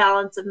about the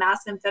balance of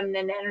masculine and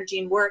feminine energy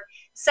in work.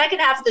 Second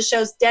half of the show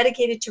is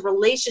dedicated to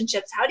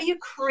relationships. How do you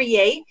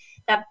create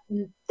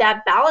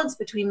that balance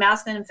between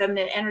masculine and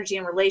feminine energy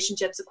and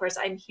relationships? Of course,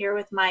 I'm here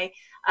with my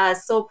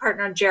soul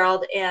partner,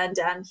 Gerald, and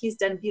he's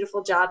done a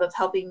beautiful job of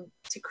helping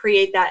to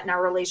create that in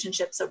our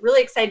relationship. So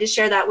really excited to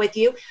share that with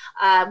you.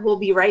 We'll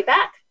be right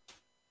back.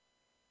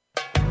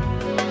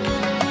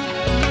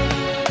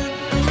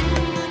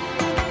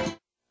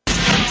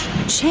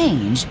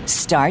 Change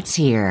starts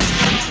here.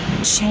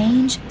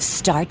 Change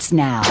starts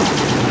now.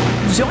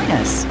 Join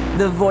us,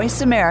 the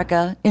Voice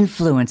America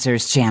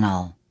Influencers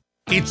Channel.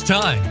 It's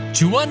time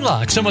to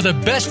unlock some of the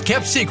best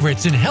kept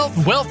secrets in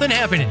health, wealth, and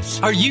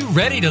happiness. Are you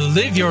ready to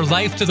live your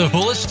life to the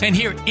fullest and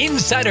hear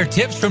insider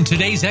tips from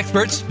today's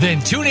experts?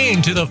 Then tune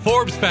in to the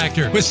Forbes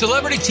Factor with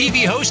celebrity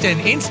TV host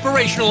and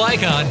inspirational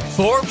icon,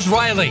 Forbes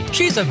Riley.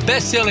 She's a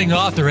best-selling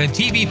author and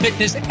TV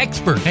fitness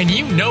expert, and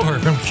you know her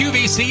from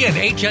QVC and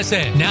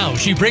HSN. Now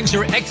she brings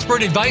her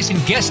expert advice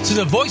and guests to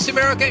the Voice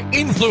America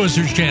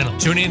Influencers channel.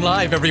 Tune in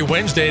live every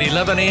Wednesday at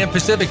 11 a.m.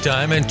 Pacific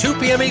Time and 2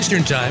 p.m.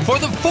 Eastern Time for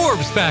the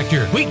Forbes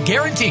Factor. We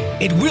guarantee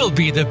it will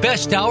be the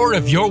best hour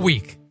of your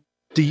week.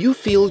 Do you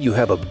feel you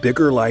have a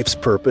bigger life's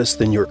purpose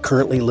than you're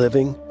currently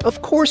living?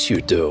 Of course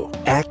you do.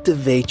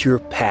 Activate your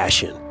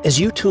passion as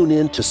you tune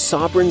in to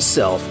Sovereign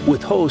Self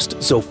with host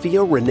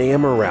Zofia Renea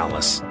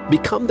Morales.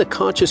 Become the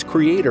conscious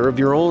creator of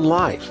your own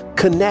life.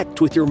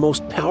 Connect with your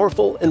most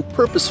powerful and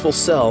purposeful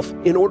self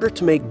in order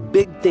to make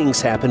big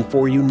things happen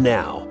for you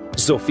now.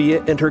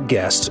 Zofia and her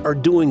guests are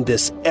doing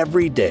this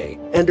every day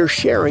and are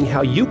sharing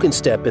how you can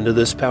step into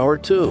this power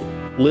too.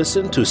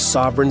 Listen to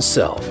Sovereign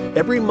Self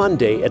every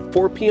Monday at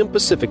 4 p.m.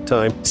 Pacific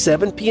Time,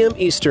 7 p.m.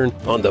 Eastern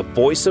on the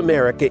Voice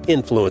America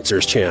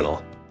Influencers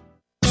channel.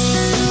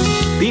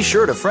 Be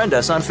sure to friend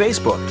us on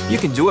Facebook. You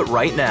can do it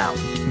right now.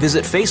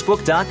 Visit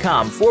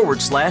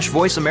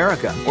facebook.com/Voice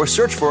America or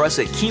search for us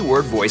at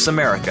keyword Voice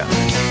America.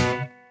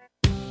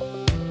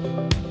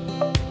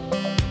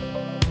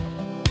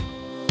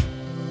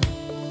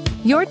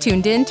 You're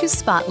tuned in to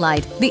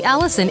Spotlight, the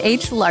Allison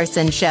H.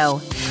 Larson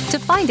Show. To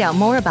find out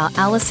more about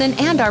Allison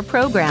and our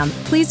program,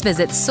 please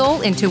visit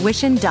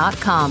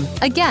soulintuition.com.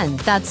 Again,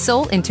 that's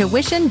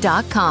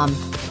soulintuition.com.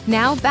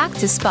 Now back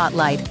to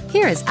Spotlight.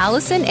 Here is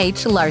Allison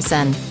H.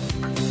 Larson.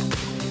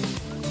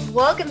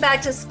 Welcome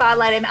back to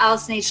Spotlight. I'm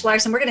Allison H.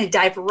 Larson. We're going to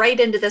dive right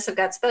into this. I've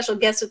got special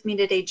guests with me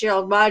today,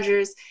 Gerald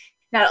Rogers.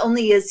 Not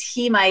only is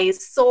he my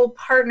soul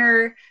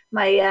partner,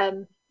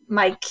 my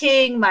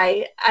king,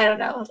 I don't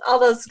know, all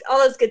those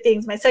good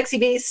things, my sexy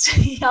beast.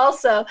 He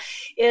also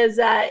has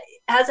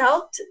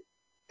helped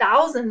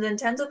thousands and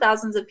tens of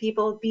thousands of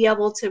people be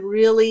able to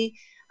really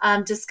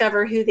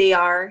discover who they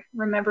are,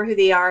 remember who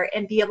they are,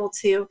 and be able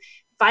to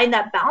find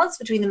that balance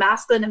between the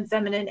masculine and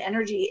feminine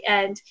energy.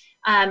 And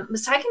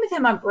was talking with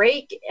him on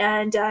break,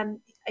 and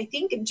I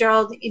think,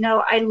 Gerald,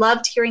 I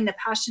loved hearing the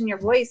passion in your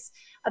voice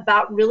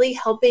about really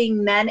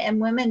helping men and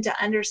women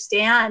to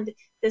understand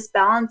this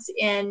balance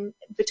in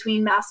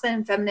between masculine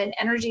and feminine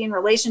energy and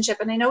relationship.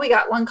 And I know we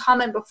got one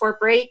comment before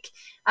break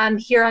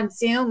here on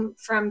Zoom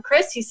from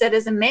Chris. He said,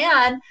 as a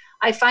man,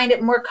 I find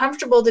it more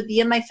comfortable to be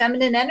in my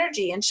feminine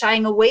energy and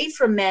shying away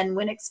from men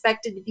when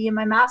expected to be in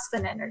my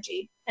masculine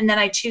energy. And then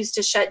I choose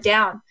to shut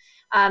down.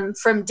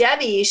 From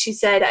Debbie, she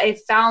said, I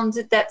found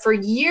that for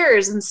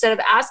years, instead of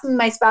asking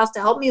my spouse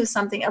to help me with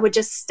something, I would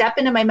just step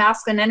into my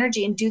masculine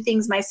energy and do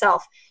things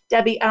myself.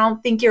 Debbie, I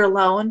don't think you're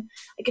alone.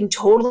 I can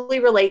totally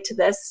relate to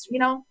this.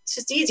 It's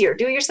just easier.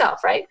 Do it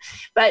yourself, right?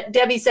 But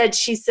Debbie said,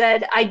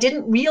 I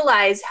didn't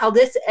realize how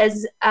this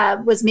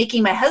was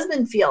making my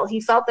husband feel.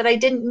 He felt that I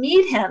didn't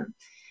need him.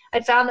 I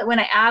found that when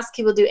I ask,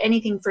 he will do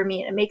anything for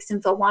me, and it makes him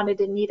feel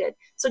wanted and needed.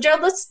 So,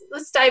 Gerald,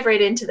 let's dive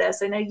right into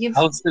this. I know you've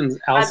Allison's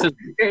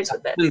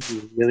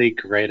really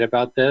great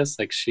about this.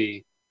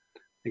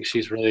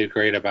 She's really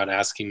great about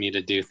asking me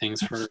to do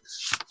things for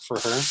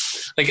her.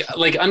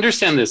 Like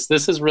understand this.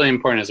 This is really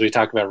important as we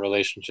talk about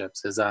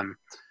relationships. Is at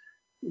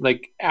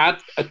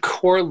a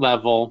core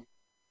level,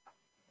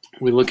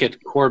 we look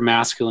at core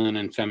masculine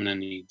and feminine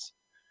needs.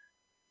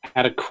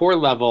 At a core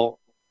level,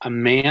 a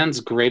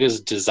man's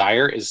greatest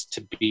desire is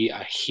to be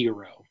a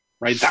hero,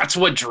 right? That's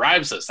what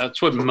drives us.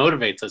 That's what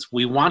motivates us.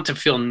 We want to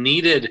feel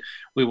needed.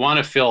 We want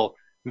to feel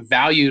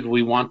valued.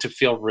 We want to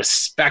feel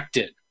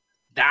respected.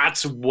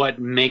 That's what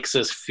makes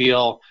us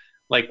feel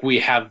like we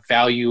have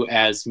value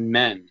as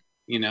men,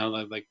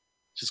 like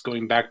just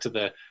going back to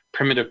the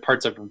primitive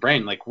parts of our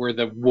brain, like we're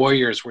the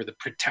warriors, we're the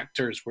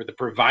protectors, we're the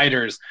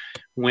providers.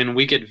 When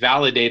we get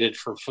validated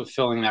for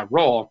fulfilling that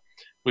role,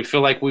 we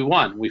feel like we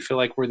won. We feel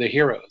like we're the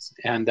heroes.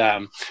 And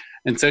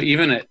so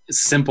even at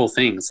simple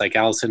things, like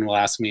Allison will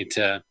ask me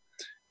to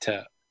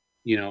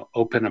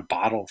open a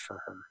bottle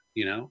for her,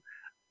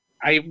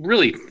 I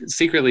really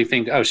secretly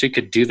think, oh, she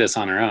could do this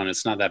on her own.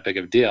 It's not that big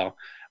of a deal.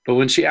 But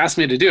when she asked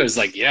me to do it, it's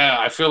like, yeah,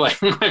 I feel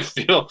like I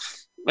feel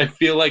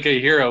like a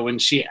hero when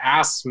she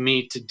asks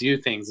me to do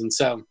things. And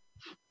so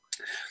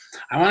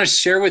I want to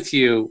share with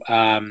you,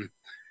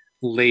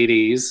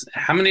 ladies,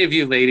 how many of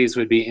you ladies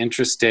would be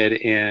interested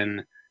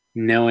in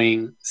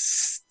knowing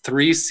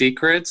 3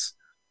 secrets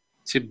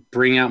to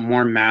bring out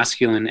more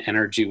masculine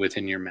energy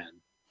within your men?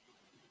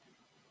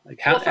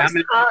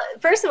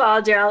 First of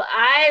all, Gerald,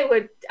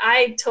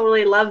 I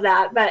totally love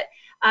that. But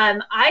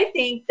I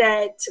think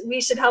that we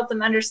should help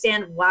them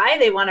understand why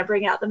they want to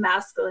bring out the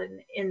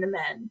masculine in the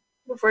men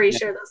before you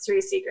share those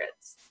 3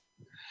 secrets.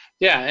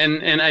 Yeah,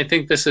 and I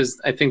think this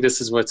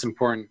is what's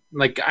important.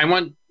 Like, I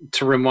want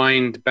to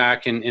rewind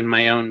back in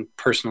my own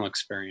personal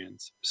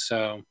experience.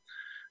 So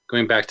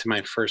going back to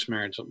my first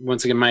marriage,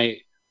 once again,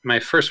 my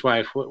first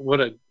wife,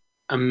 what an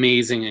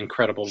amazing,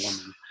 incredible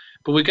woman.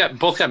 But we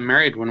both got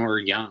married when we were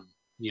young.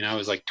 I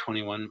was like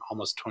 21,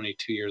 almost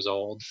 22 years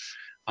old.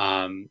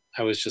 I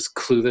was just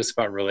clueless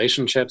about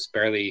relationships,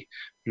 barely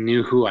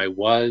knew who I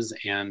was.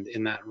 And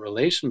in that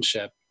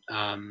relationship,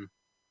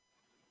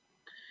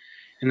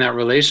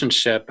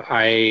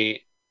 I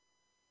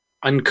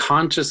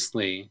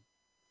unconsciously,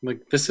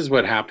 like, this is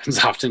what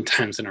happens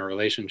oftentimes in our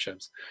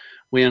relationships.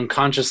 We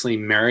unconsciously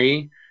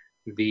marry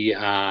the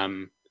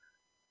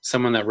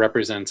someone that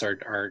represents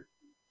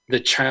the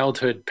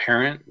childhood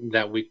parent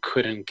that we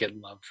couldn't get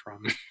love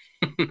from.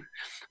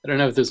 I don't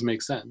know if this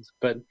makes sense,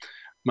 but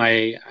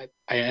I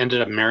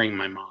ended up marrying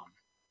my mom,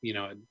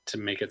 to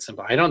make it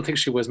simple. I don't think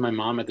she was my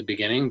mom at the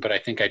beginning, but I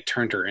think I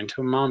turned her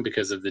into a mom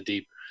because of the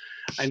deep.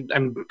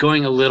 I'm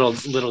going a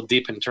little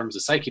deep in terms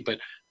of psyche,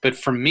 but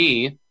for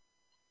me,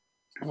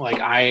 like,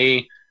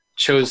 I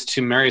chose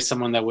to marry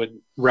someone that would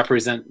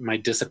represent my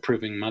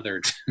disapproving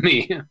mother to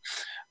me.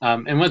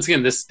 And once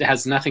again, this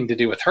has nothing to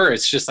do with her.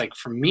 It's just like,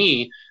 for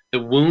me, the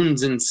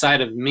wounds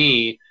inside of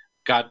me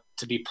got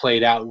to be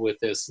played out with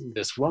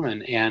this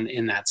woman. And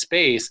in that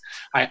space,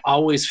 I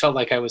always felt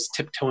like I was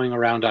tiptoeing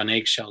around on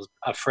eggshells,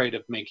 afraid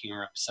of making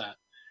her upset.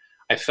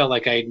 I felt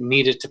like I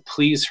needed to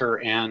please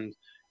her and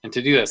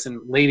to do this.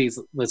 And ladies,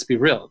 let's be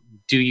real.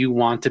 Do you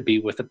want to be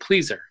with a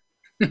pleaser?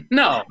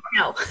 No.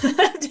 No.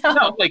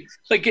 No,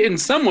 like in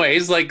some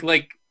ways, like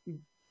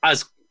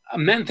as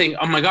men think,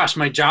 oh my gosh,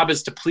 my job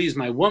is to please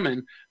my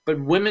woman,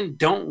 but women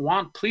don't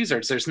want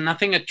pleasers. There's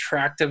nothing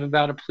attractive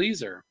about a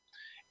pleaser.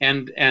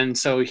 And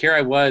so here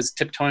I was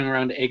tiptoeing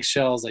around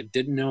eggshells. I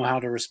didn't know how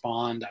to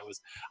respond. I was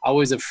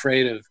always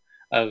afraid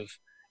of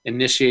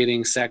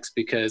initiating sex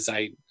because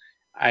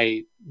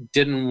I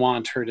didn't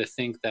want her to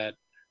think that,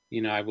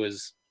 I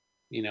was,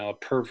 a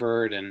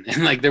pervert and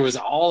like there was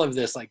all of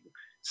this like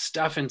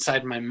stuff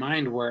inside my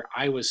mind where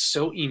I was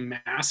so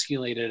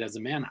emasculated as a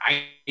man.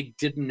 I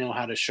didn't know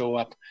how to show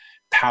up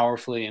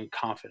powerfully and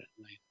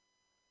confidently.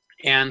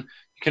 And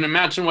you can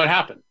imagine what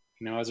happened,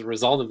 as a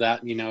result of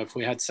that. If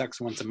we had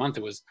sex once a month,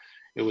 it was,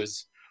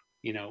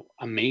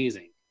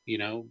 amazing,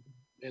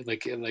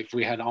 like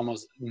we had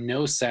almost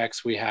no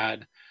sex. We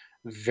had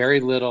very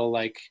little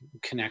like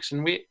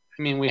connection. We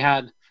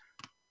had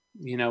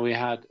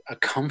a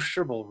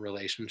comfortable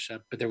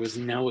relationship, but there was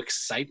no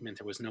excitement.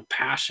 There was no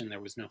passion. There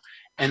was no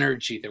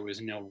energy. There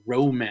was no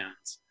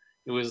romance.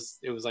 It was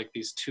like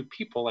these two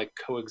people like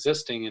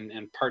coexisting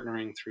and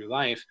partnering through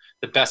life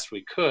the best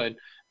we could.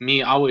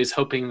 Me always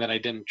hoping that I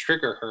didn't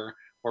trigger her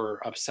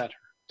or upset her.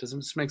 Doesn't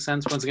this make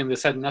sense? Once again,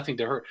 this had nothing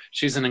to her.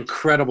 She's an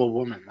incredible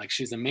woman. Like,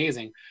 she's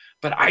amazing,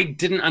 but I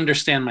didn't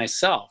understand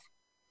myself.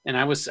 And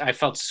I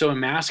felt so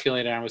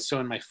emasculated. I was so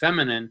in my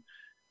feminine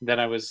that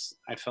I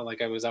felt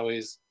like I was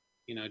always,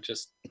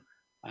 just,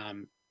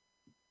 in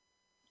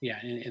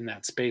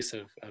that space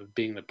of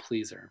being the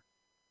pleaser.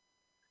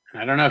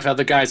 And I don't know if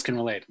other guys can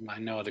relate. I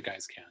know other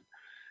guys can.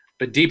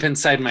 But deep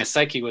inside my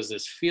psyche was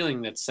this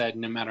feeling that said,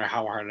 no matter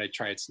how hard I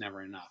try, it's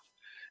never enough.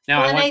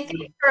 Now, I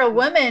think for a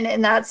woman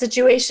in that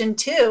situation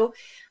too,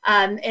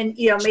 and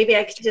maybe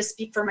I could just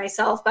speak for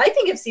myself, but I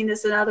think I've seen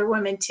this in other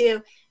women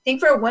too. I think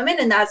for a woman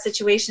in that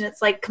situation,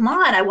 it's like, come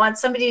on, I want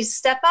somebody to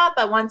step up.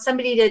 I want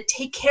somebody to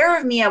take care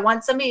of me. I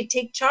want somebody to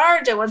take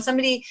charge. I want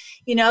somebody,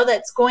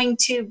 that's going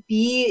to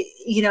be,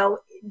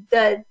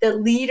 the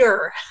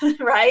leader,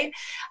 right,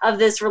 of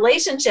this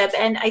relationship.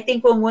 And I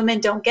think when women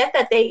don't get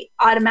that, they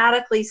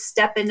automatically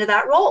step into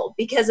that role,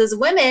 because as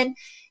women,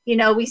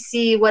 we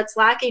see what's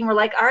lacking. We're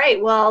like, all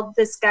right, well,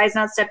 this guy's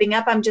not stepping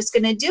up. I'm just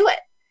going to do it.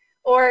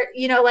 Or,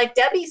 like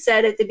Debbie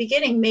said at the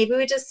beginning, maybe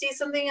we just see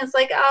something that's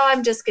like, oh,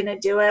 I'm just going to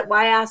do it.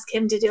 Why ask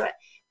him to do it?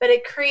 But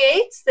it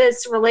creates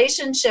this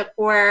relationship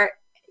where,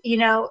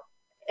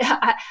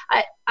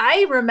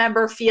 I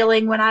remember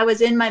feeling when I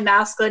was in my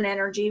masculine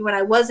energy, when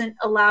I wasn't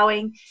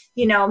allowing,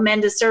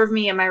 men to serve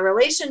me in my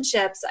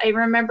relationships, I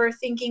remember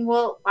thinking,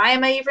 well, why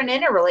am I even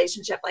in a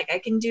relationship? Like, I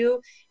can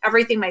do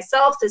everything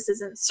myself. This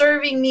isn't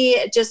serving me.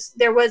 It just,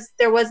 there was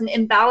an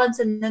imbalance,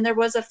 and then there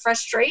was a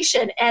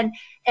frustration. And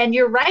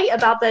you're right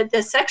about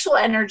the sexual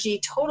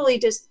energy totally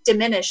just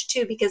diminished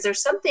too, because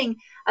there's something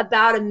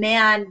about a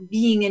man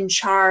being in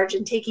charge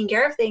and taking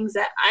care of things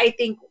that I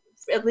think,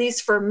 at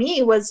least for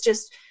me, was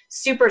just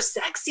super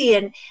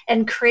sexy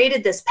and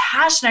created this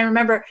passion. I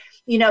remember,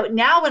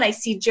 now when I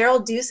see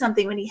Gerald do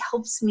something, when he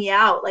helps me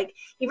out, like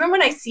even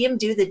when I see him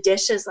do the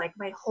dishes, like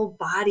my whole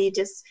body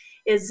just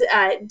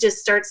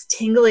starts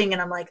tingling, and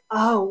I'm like,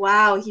 oh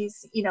wow,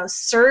 he's,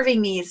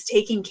 serving me, he's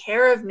taking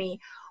care of me.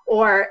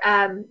 Or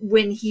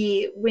when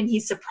he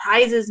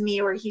surprises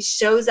me, or he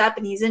shows up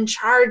and he's in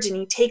charge and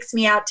he takes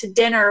me out to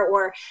dinner.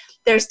 Or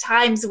there's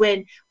times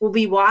when we'll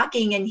be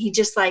walking and he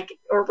just like,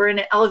 or we're in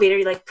an elevator,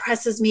 he like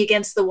presses me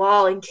against the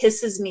wall and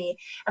kisses me,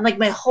 and like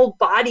my whole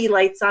body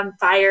lights on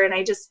fire, and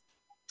I just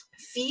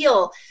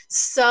feel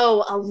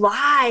so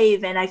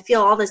alive, and I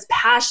feel all this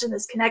passion,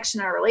 this connection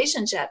in our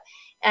relationship.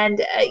 And,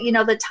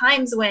 the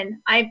times when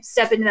I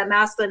step into that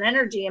masculine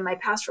energy in my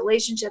past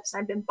relationships,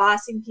 and I've been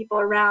bossing people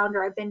around,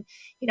 or I've been,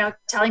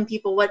 telling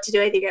people what to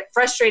do, I either get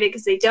frustrated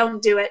because they don't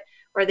do it,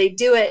 or they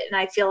do it, and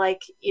I feel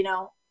like,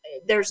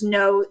 there's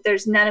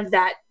none of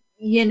that,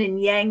 yin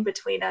and yang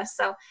between us.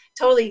 So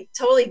totally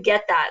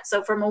get that.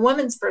 So from a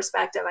woman's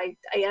perspective, I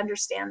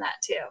understand that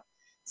too.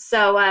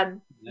 So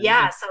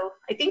so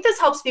I think this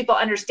helps people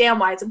understand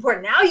why it's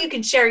important. Now you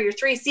can share your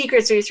 3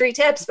 secrets or your 3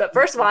 tips, but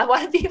first of all, I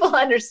want people to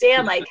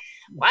understand like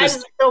why is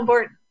it so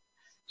important?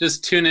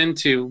 Just tune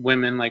into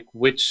women, like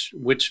which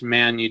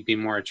man you'd be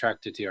more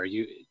attracted to.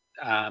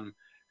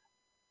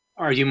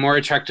 Are you more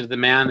attracted to the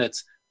man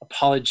that's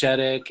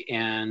apologetic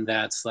and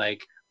that's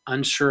like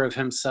unsure of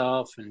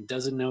himself and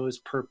doesn't know his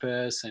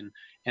purpose and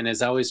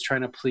is always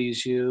trying to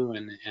please you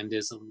and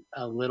is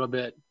a little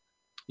bit,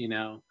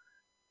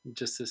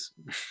 just this,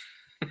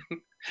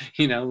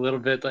 a little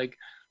bit like,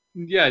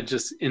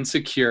 just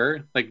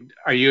insecure? Like,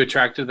 are you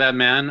attracted to that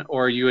man,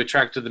 or are you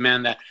attracted to the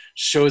man that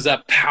shows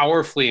up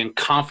powerfully and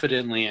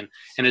confidently and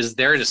is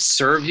there to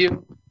serve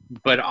you,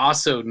 but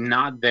also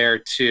not there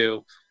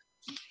to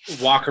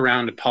walk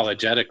around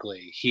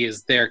apologetically? He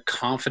is there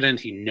confident.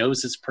 He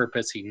knows his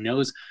purpose. He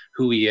knows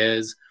who he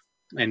is.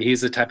 And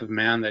he's the type of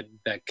man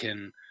that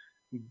can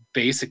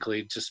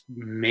basically just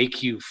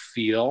make you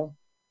feel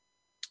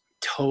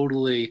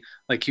totally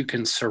like you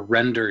can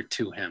surrender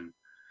to him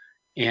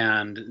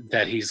and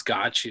that he's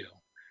got you.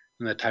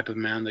 And the type of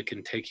man that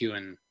can take you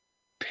and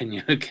pin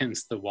you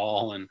against the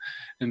wall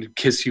and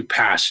kiss you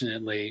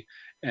passionately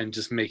and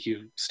just make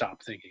you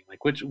stop thinking.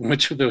 Like,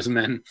 which of those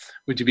men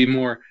would you be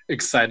more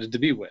excited to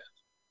be with?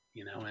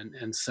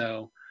 And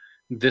so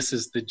this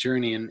is the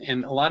journey.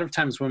 And a lot of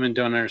times women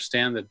don't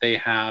understand that they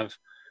have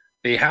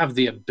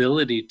the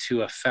ability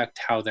to affect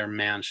how their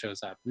man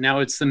shows up. Now,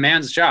 it's the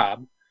man's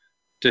job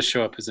to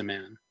show up as a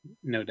man,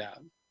 no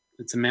doubt.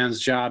 It's a man's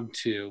job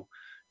to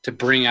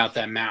bring out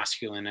that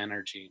masculine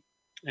energy.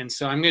 And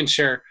so I'm going to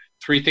share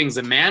 3 things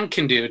a man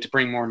can do to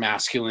bring more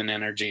masculine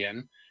energy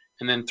in,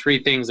 and then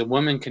 3 things a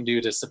woman can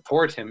do to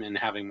support him in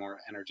having more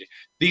energy.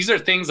 These are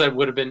things that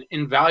would have been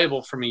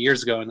invaluable for me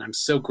years ago, and I'm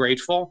so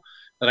grateful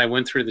that I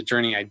went through the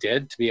journey I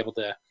did to be able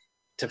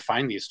to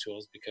find these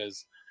tools,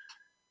 because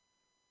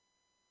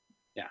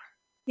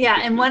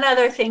and one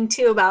other thing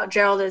too about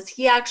Gerald is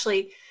he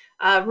actually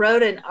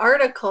wrote an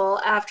article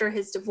after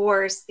his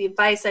divorce, The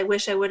Advice I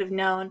Wish I Would Have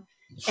Known.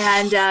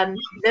 And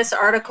this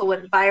article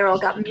went viral,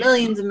 got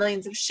millions and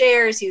millions of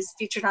shares. He was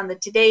featured on the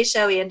Today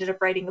Show. He ended up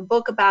writing a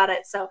book about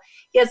it. So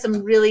he has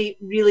some really,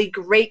 really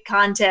great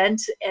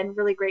content and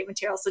really great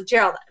material. So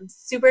Gerald, I'm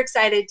super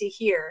excited to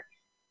hear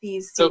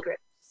these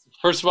secrets.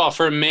 First of all,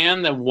 for a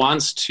man that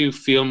wants to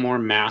feel more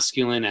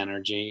masculine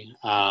energy,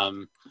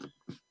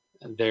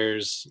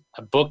 there's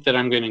a book that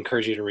I'm going to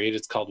encourage you to read.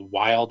 It's called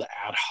Wild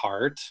at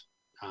Heart.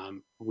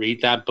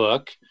 Read that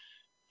book,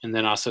 and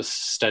then also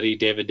study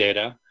David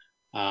Deida,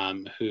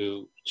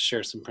 who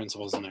shares some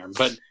principles in there.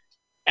 But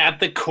at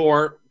the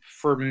core,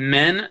 for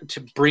men to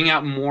bring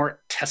out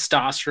more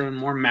testosterone,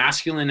 more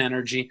masculine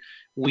energy,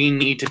 we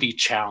need to be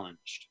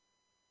challenged.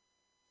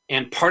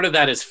 And part of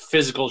that is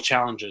physical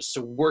challenges.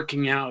 So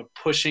working out,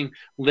 pushing,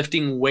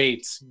 lifting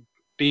weights,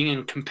 being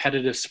in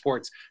competitive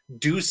sports,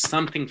 do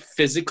something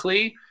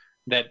physically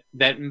that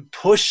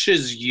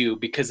pushes you,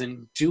 because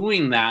in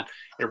doing that,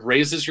 it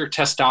raises your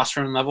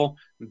testosterone level,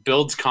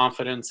 builds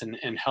confidence,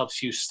 and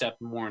helps you step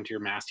more into your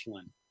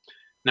masculine.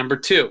 Number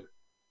 2,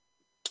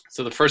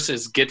 so the first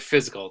is get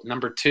physical.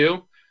 Number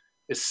 2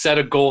 is set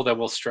a goal that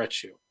will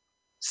stretch you.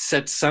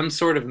 Set some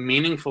sort of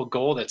meaningful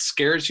goal that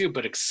scares you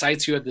but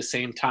excites you at the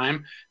same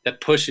time, that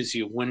pushes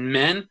you. When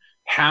men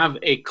have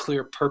a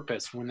clear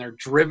purpose, when they're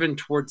driven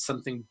towards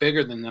something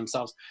bigger than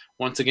themselves,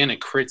 once again,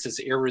 it creates this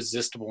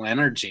irresistible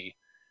energy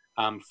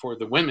for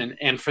the women,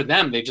 and for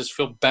them, they just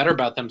feel better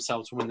about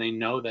themselves when they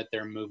know that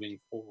they're moving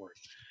forward.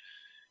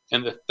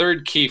 And the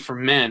third key for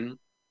men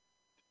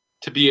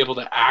to be able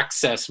to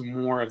access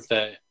more of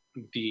the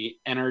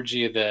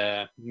energy,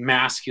 the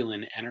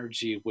masculine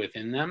energy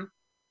within them,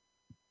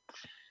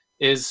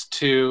 is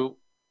to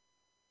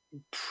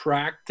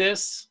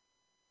practice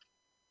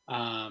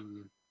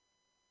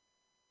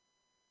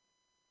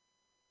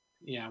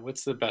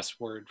what's the best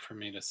word for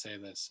me to say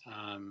this?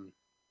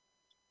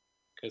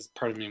 Because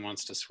part of me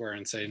wants to swear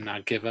and say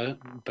not give up,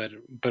 but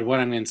what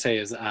I'm going to say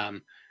is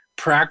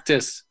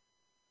practice,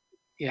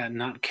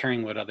 not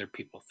caring what other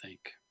people think.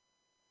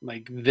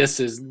 Like this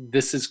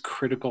is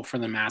critical for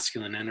the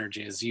masculine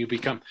energy, as you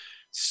become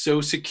so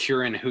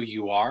secure in who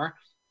you are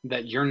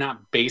that you're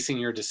not basing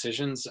your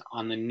decisions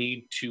on the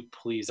need to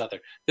please others.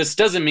 This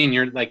doesn't mean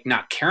you're like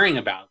not caring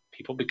about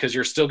people, because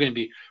you're still going to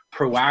be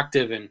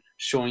proactive and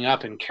showing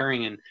up and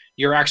caring, and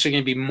you're actually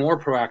going to be more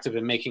proactive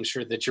in making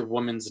sure that your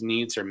woman's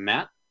needs are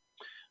met.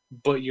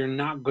 But you're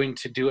not going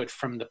to do it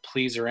from the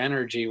pleaser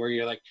energy where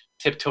you're like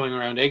tiptoeing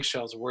around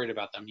eggshells, worried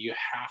about them. You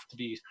have to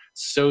be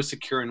so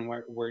secure in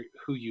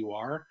who you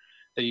are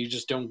that you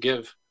just don't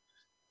give,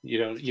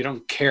 you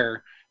don't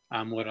care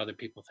what other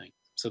people think.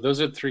 So those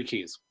are the 3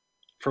 keys.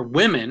 For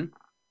women,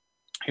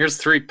 here's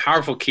 3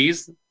 powerful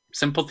keys,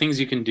 simple things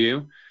you can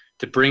do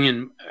to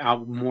bring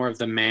out more of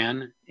the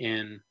man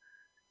in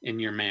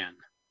your man,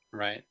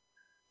 right?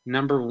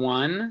 Number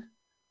 1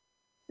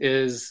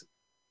 is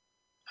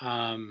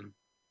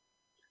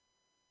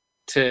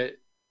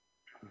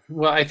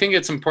Well, I think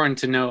it's important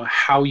to know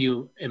how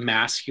you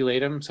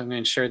emasculate him. So I'm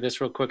going to share this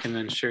real quick and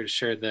then share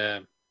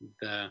the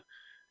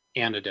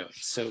antidote.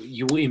 So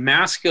you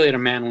emasculate a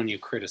man when you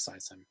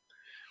criticize him,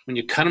 when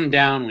you cut him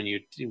down, when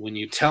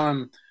you tell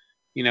him,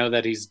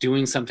 that he's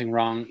doing something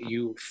wrong.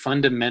 You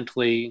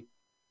fundamentally,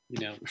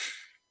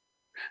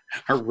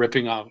 are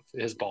ripping off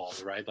his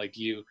balls, right? Like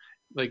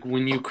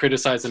when you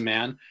criticize a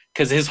man,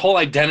 because his whole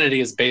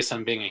identity is based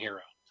on being a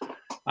hero.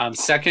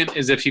 Second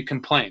is if you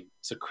complain.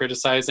 So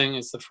criticizing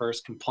is the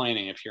first.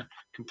 Complaining. If you're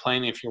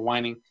complaining, if you're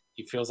whining,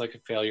 he feels like a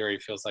failure. He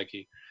feels like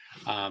he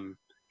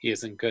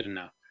isn't good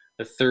enough.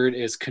 The third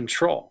is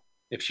control.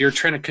 If you're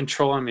trying to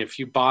control him, if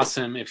you boss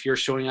him, if you're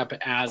showing up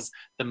as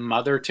the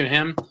mother to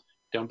him,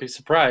 don't be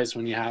surprised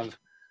when you have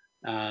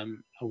a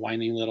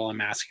whiny little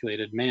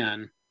emasculated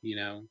man.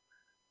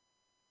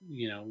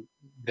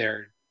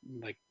 They're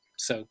like,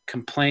 so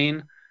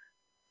complain,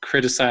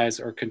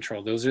 criticize, or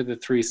control. Those are the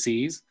 3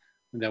 C's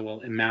that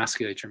will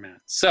emasculate your man.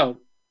 So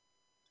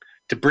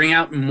to bring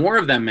out more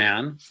of that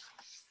man,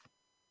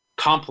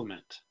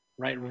 compliment,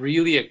 right?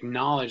 Really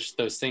acknowledge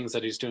those things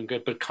that he's doing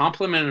good, but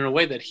compliment in a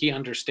way that he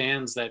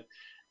understands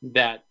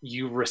that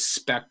you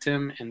respect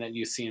him and that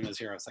you see him as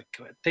a hero. It's like,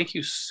 thank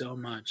you so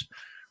much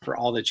for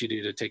all that you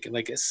do to take it.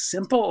 Like a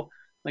simple,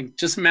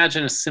 just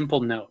imagine a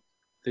simple note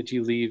that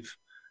you leave,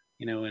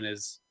 in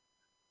his,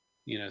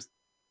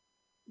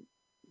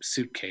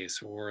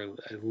 suitcase, or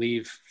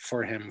leave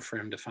for him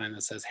to find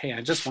that says, hey,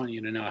 I just want you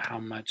to know how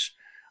much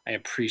I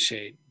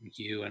appreciate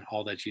you and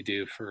all that you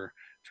do for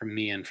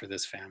me and for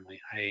this family.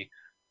 I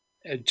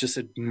just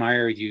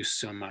admire you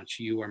so much.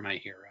 You are my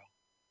hero.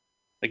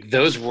 Like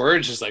those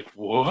words is like,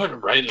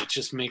 what, right? It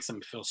just makes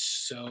them feel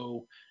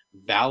so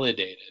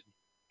validated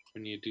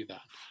when you do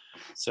that.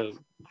 So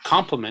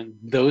compliment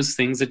those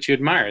things that you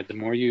admire. The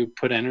more you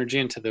put energy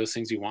into those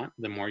things you want,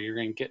 the more you're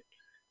going to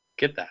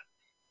get that.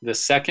 The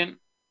second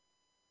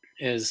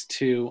is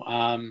to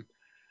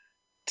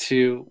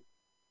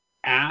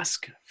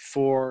ask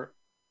for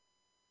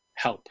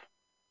help,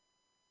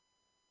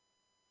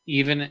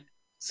 even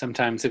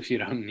sometimes if you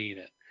don't need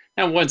it.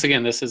 Now, once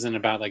again, this isn't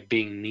about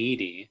being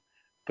needy,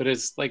 but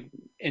it's like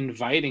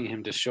inviting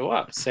him to show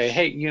up. Say,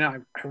 hey, I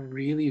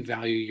really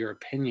value your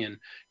opinion.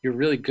 You're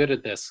really good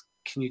at this.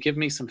 Can you give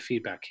me some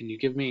feedback? Can you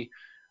give me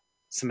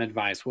some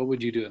advice? What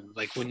would you do?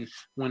 Like when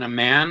a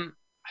man,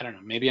 I don't know,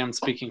 maybe I'm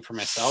speaking for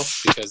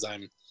myself because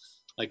I'm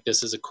like,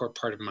 this is a core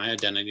part of my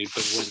identity.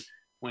 But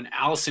when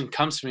Allison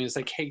comes to me, it's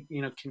like, hey,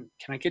 can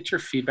I get your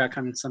feedback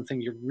on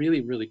something? You're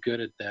really, really good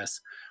at this.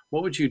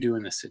 What would you do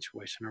in this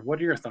situation? Or what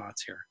are your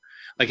thoughts here?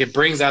 Like it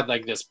brings out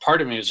this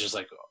part of me is just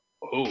like,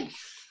 oh,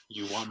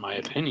 you want my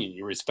opinion.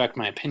 You respect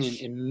my opinion.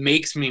 It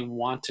makes me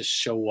want to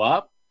show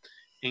up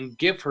and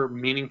give her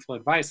meaningful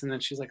advice. And then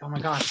she's like, oh my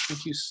gosh,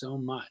 thank you so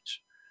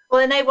much.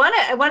 Well, and I want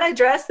to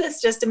address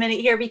this just a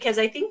minute here, because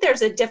I think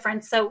there's a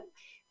difference. So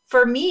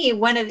for me,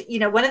 one of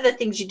the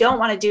things you don't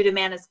want to do to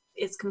man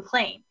is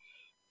complain.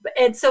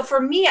 And so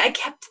for me, I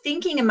kept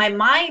thinking in my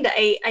mind,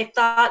 I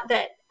thought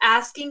that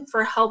asking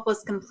for help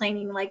was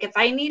complaining. Like if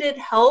I needed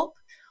help,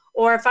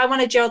 or if I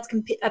wanted Gerald's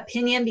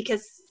opinion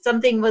because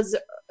something was,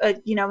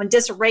 in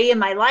disarray in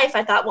my life,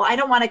 I thought, well, I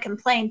don't want to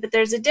complain. But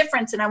there's a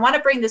difference. And I want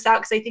to bring this out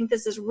because I think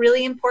this is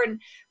really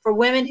important for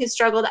women who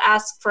struggle to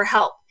ask for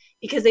help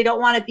because they don't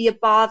want to be a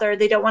bother.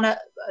 They don't want to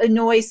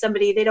annoy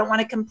somebody. They don't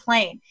want to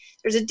complain.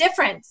 There's a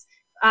difference.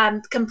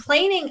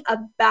 Complaining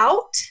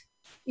about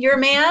your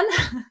man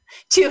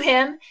to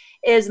him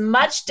is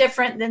much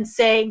different than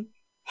saying,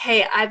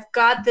 hey, I've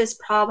got this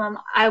problem.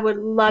 I would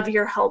love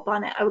your help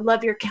on it. I would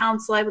love your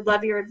counsel. I would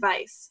love your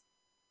advice.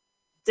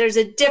 There's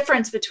a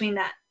difference between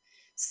that.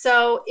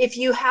 So if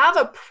you have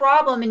a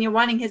problem and you're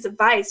wanting his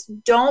advice,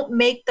 don't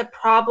make the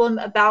problem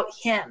about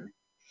him.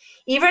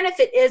 Even if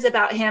it is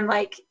about him,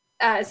 like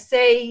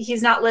say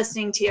he's not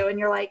listening to you and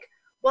you're like,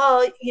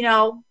 well,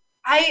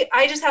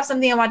 I just have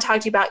something I want to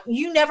talk to you about.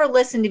 You never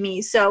listen to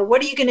me. So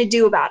what are you going to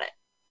do about it?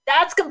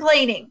 That's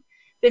complaining.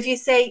 But if you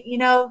say,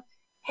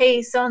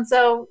 hey,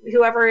 so-and-so,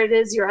 whoever it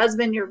is, your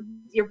husband,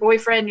 your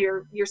boyfriend,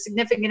 your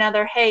significant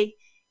other, hey,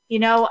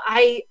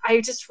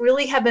 I just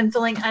really have been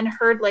feeling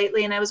unheard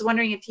lately. And I was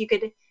wondering if you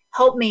could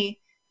help me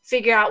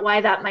figure out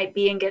why that might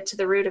be and get to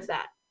the root of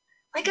that.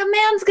 Like a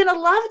man's going to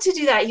love to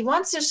do that. He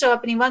wants to show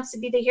up and he wants to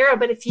be the hero.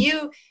 But if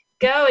you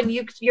go and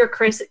you're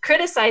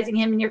criticizing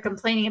him and you're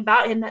complaining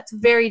about him, that's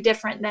very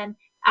different than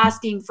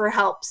asking for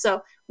help.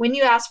 So when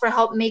you ask for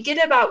help, make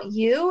it about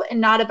you and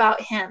not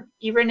about him,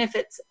 even if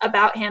it's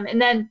about him.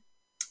 And then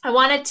I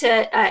wanted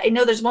to, I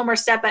know there's one more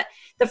step, but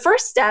the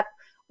first step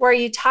where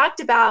you talked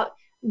about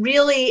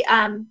really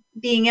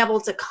being able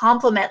to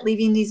compliment,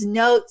 leaving these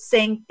notes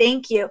saying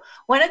thank you.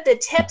 One of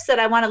the tips that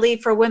I want to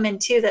leave for women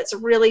too that's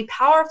really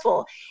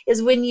powerful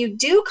is when you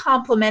do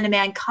compliment a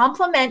man,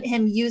 compliment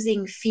him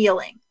using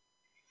feeling.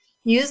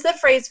 Use the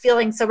phrase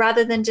feeling. So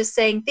rather than just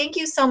saying, thank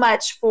you so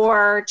much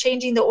for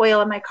changing the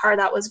oil in my car,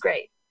 that was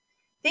great.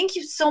 Thank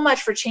you so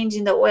much for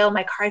changing the oil in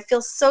my car. I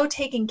feel so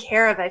taken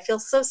care of. I feel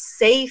so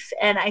safe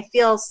and I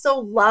feel so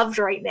loved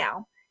right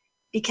now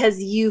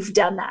because you've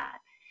done that.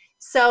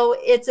 So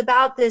it's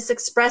about this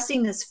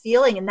expressing this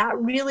feeling, and that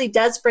really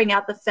does bring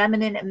out the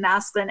feminine and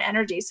masculine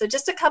energy. So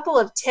just a couple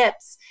of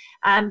tips.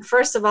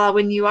 First of all,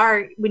 when you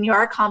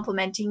are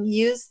complimenting,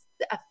 use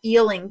a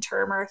feeling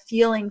term or a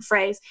feeling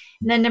phrase.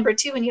 And then number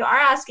two, when you are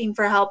asking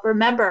for help,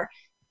 remember,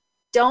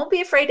 don't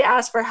be afraid to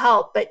ask for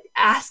help, but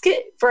ask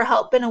it for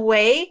help in a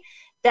way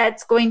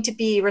that's going to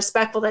be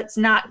respectful, that's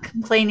not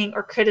complaining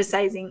or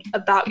criticizing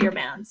about your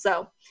man.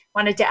 So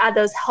wanted to add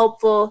those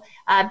helpful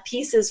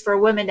pieces for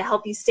women to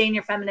help you stay in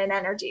your feminine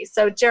energy.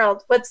 So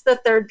Gerald, what's the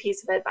third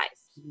piece of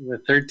advice?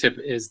 The third tip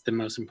is the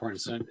most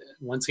important. So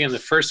once again, the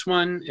first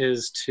one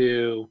is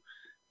to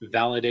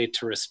validate,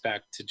 to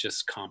respect, to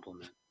just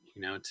compliment,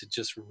 to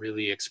just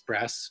really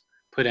express,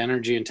 put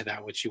energy into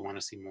that which you want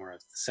to see more of.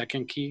 The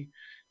second key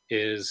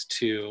is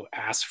to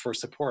ask for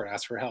support,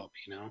 ask for help,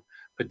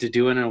 but to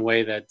do it in a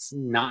way that's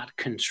not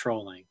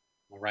controlling,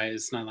 right?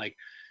 It's not like,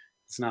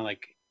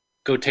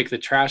 go take the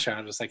trash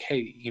out. It's like,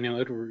 hey, it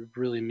would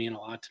really mean a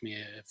lot to me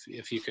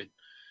if you could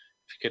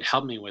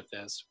help me with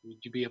this. Would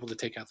you be able to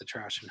take out the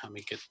trash and help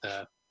me get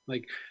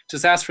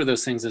just ask for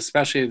those things,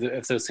 especially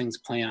if those things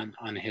play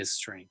on his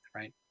strength,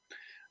 right?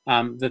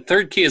 The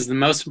third key is the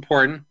most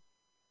important,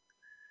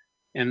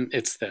 and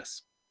it's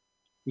this: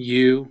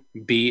 you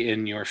be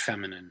in your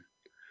feminine.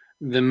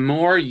 The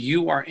more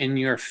you are in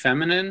your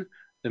feminine,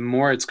 the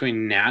more it's going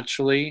to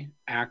naturally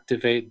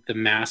activate the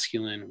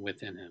masculine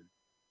within him.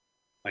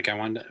 Like, I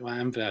want to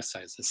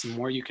emphasize this: the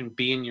more you can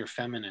be in your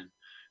feminine,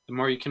 the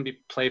more you can be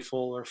playful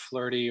or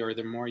flirty, or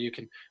the more you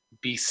can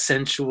be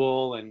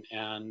sensual and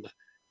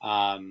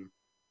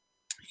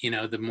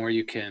the more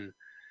you can,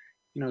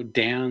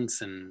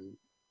 dance and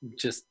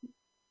just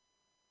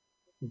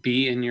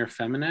be in your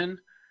feminine,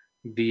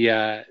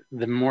 the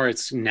more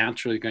it's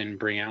naturally going to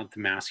bring out the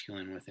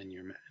masculine within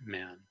your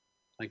man.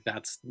 Like,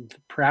 that's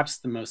perhaps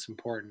the most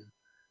important.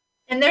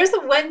 And there's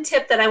one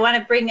tip that I want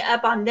to bring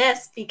up on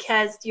this,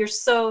 because you're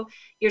so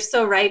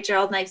right,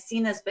 Gerald, and I've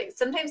seen this, but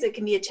sometimes it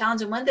can be a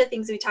challenge. And one of the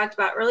things we talked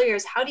about earlier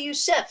is, how do you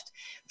shift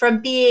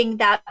from being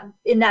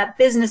in that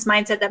business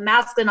mindset, that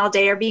masculine all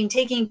day, or being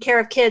taking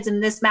care of kids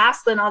and this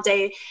masculine all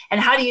day,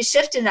 and how do you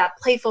shift in that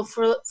playful,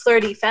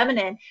 flirty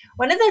feminine?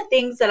 One of the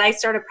things that I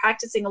started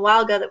practicing a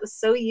while ago that was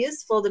so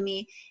useful to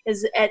me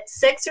is at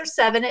 6 or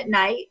 7 at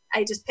night,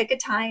 I just pick a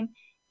time,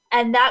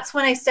 and that's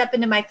when I step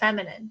into my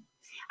feminine.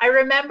 I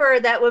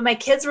remember that when my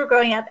kids were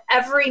growing up,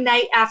 every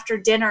night after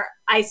dinner,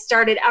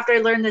 after I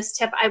learned this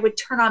tip, I would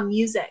turn on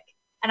music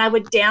and I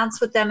would dance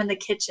with them in the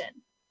kitchen.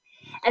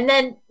 And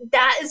then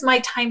that is my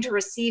time to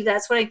receive.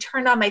 That's when I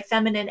turned on my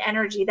feminine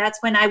energy. That's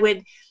when I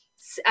would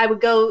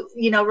go,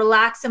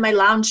 relax in my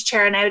lounge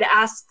chair, and I would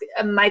ask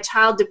my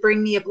child to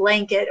bring me a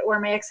blanket, or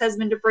my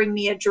ex-husband to bring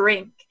me a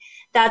drink.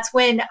 That's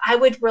when I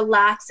would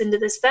relax into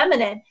this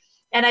feminine.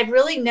 And I've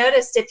really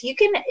noticed if you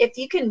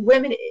can,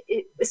 women,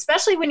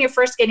 especially when you're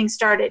first getting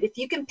started, if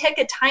you can pick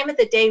a time of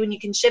the day when you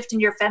can shift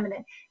into your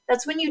feminine,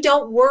 that's when you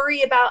don't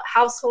worry about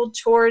household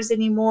chores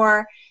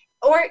anymore.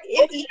 Or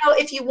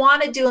if you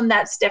want to do them,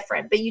 that's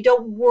different, but you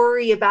don't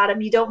worry about them.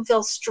 You don't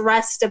feel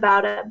stressed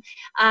about them.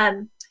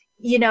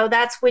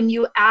 That's when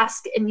you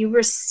ask and you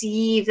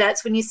receive.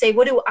 That's when you say,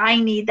 what do I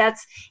need?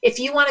 That's, if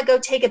you want to go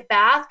take a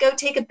bath, go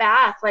take a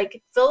bath.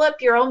 Like, fill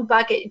up your own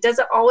bucket. It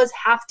doesn't always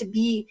have to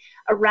be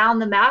around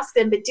the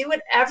masculine, but do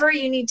whatever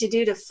you need to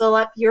do to fill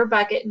up your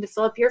bucket and to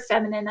fill up your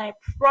feminine. I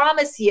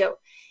promise you,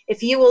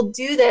 if you will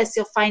do this,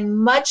 you'll find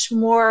much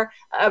more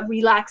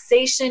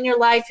relaxation in your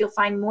life. You'll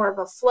find more of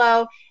a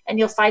flow, and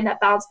you'll find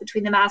that balance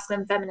between the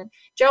masculine and feminine.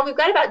 Gerald, we've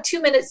got about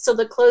 2 minutes till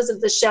the close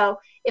of the show.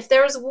 If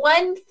there was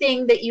one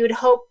thing that you would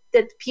hope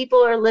that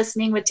people are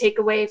listening would take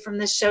away from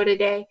this show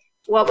today,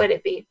 what would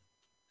it be?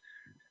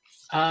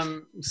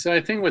 So I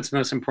think what's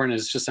most important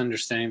is just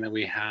understanding that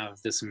we have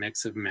this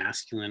mix of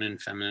masculine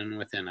and feminine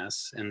within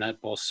us, and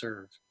that both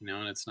serve,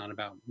 and it's not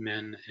about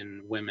men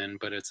and women,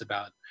 but it's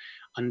about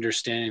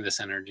understanding this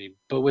energy.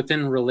 But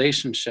within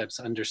relationships,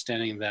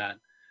 understanding that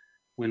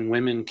when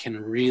women can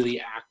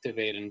really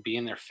activate and be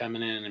in their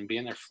feminine and be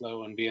in their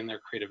flow and be in their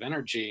creative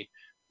energy,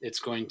 it's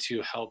going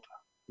to help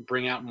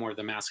bring out more of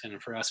the masculine.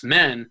 And for us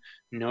men,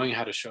 knowing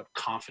how to show up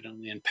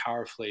confidently and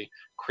powerfully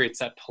creates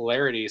that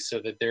polarity, so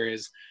that there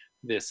is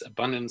this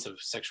abundance of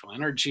sexual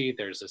energy,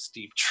 there's this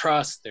deep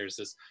trust, there's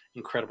this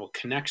incredible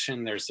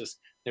connection, there's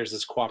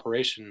this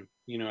cooperation,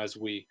 as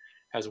we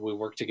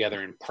work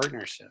together in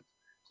partnership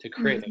to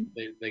create.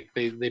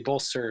 Mm-hmm. They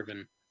both serve.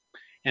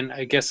 And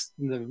I guess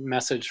the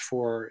message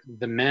for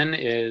the men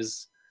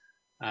is,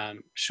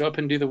 show up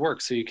and do the work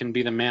so you can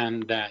be the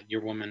man that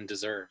your woman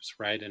deserves,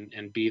 right?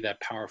 And be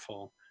that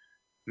powerful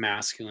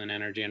masculine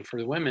energy. And for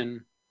the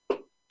women,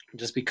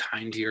 just be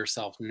kind to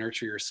yourself,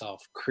 nurture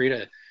yourself,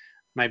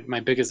 my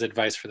biggest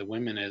advice for the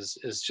women is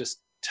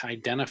just to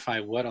identify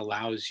what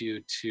allows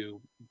you to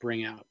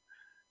bring out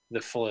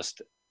the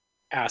fullest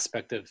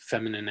aspect of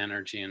feminine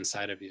energy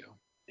inside of you,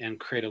 and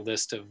create a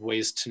list of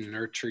ways to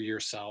nurture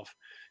yourself,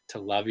 to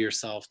love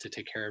yourself, to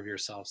take care of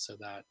yourself, so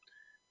that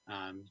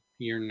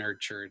you're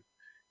nurtured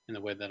in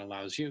the way that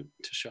allows you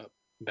to show up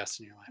best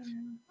in your life.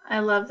 I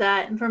love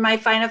that. And for my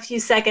final few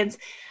seconds,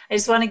 I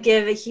just want to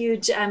give a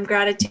huge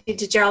gratitude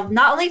to Gerald,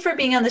 not only for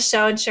being on the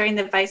show and sharing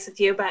the advice with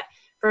you, but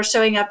for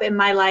showing up in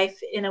my life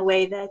in a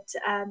way that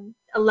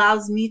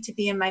allows me to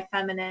be in my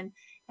feminine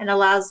and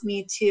allows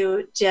me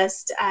to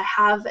just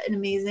have an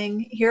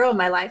amazing hero in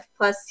my life.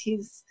 Plus,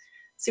 he's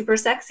super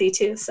sexy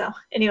too. So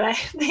anyway,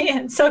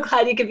 I'm so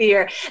glad you could be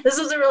here. This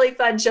was a really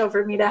fun show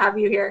for me to have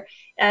you here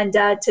and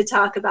to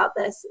talk about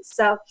this.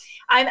 So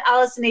I'm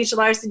Allison H.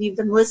 Larson. You've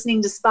been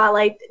listening to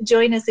Spotlight.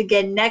 Join us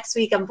again next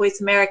week on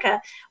Voice America,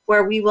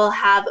 where we will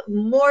have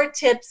more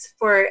tips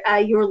for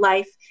your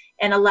life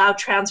and allow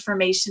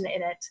transformation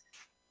in it.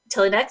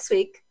 Till next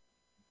week.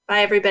 Bye,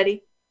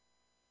 everybody.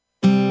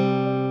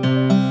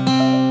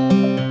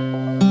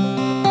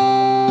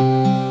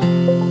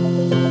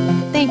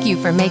 Thank you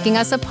for making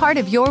us a part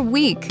of your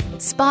week.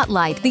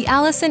 Spotlight, the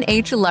Allison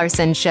H.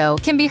 Larson Show,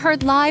 can be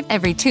heard live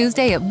every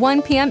Tuesday at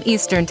 1 p.m.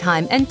 Eastern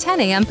Time and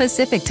 10 a.m.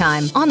 Pacific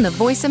Time on the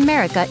Voice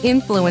America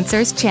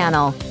Influencers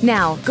channel.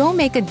 Now, go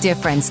make a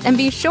difference and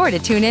be sure to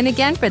tune in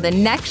again for the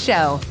next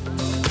show.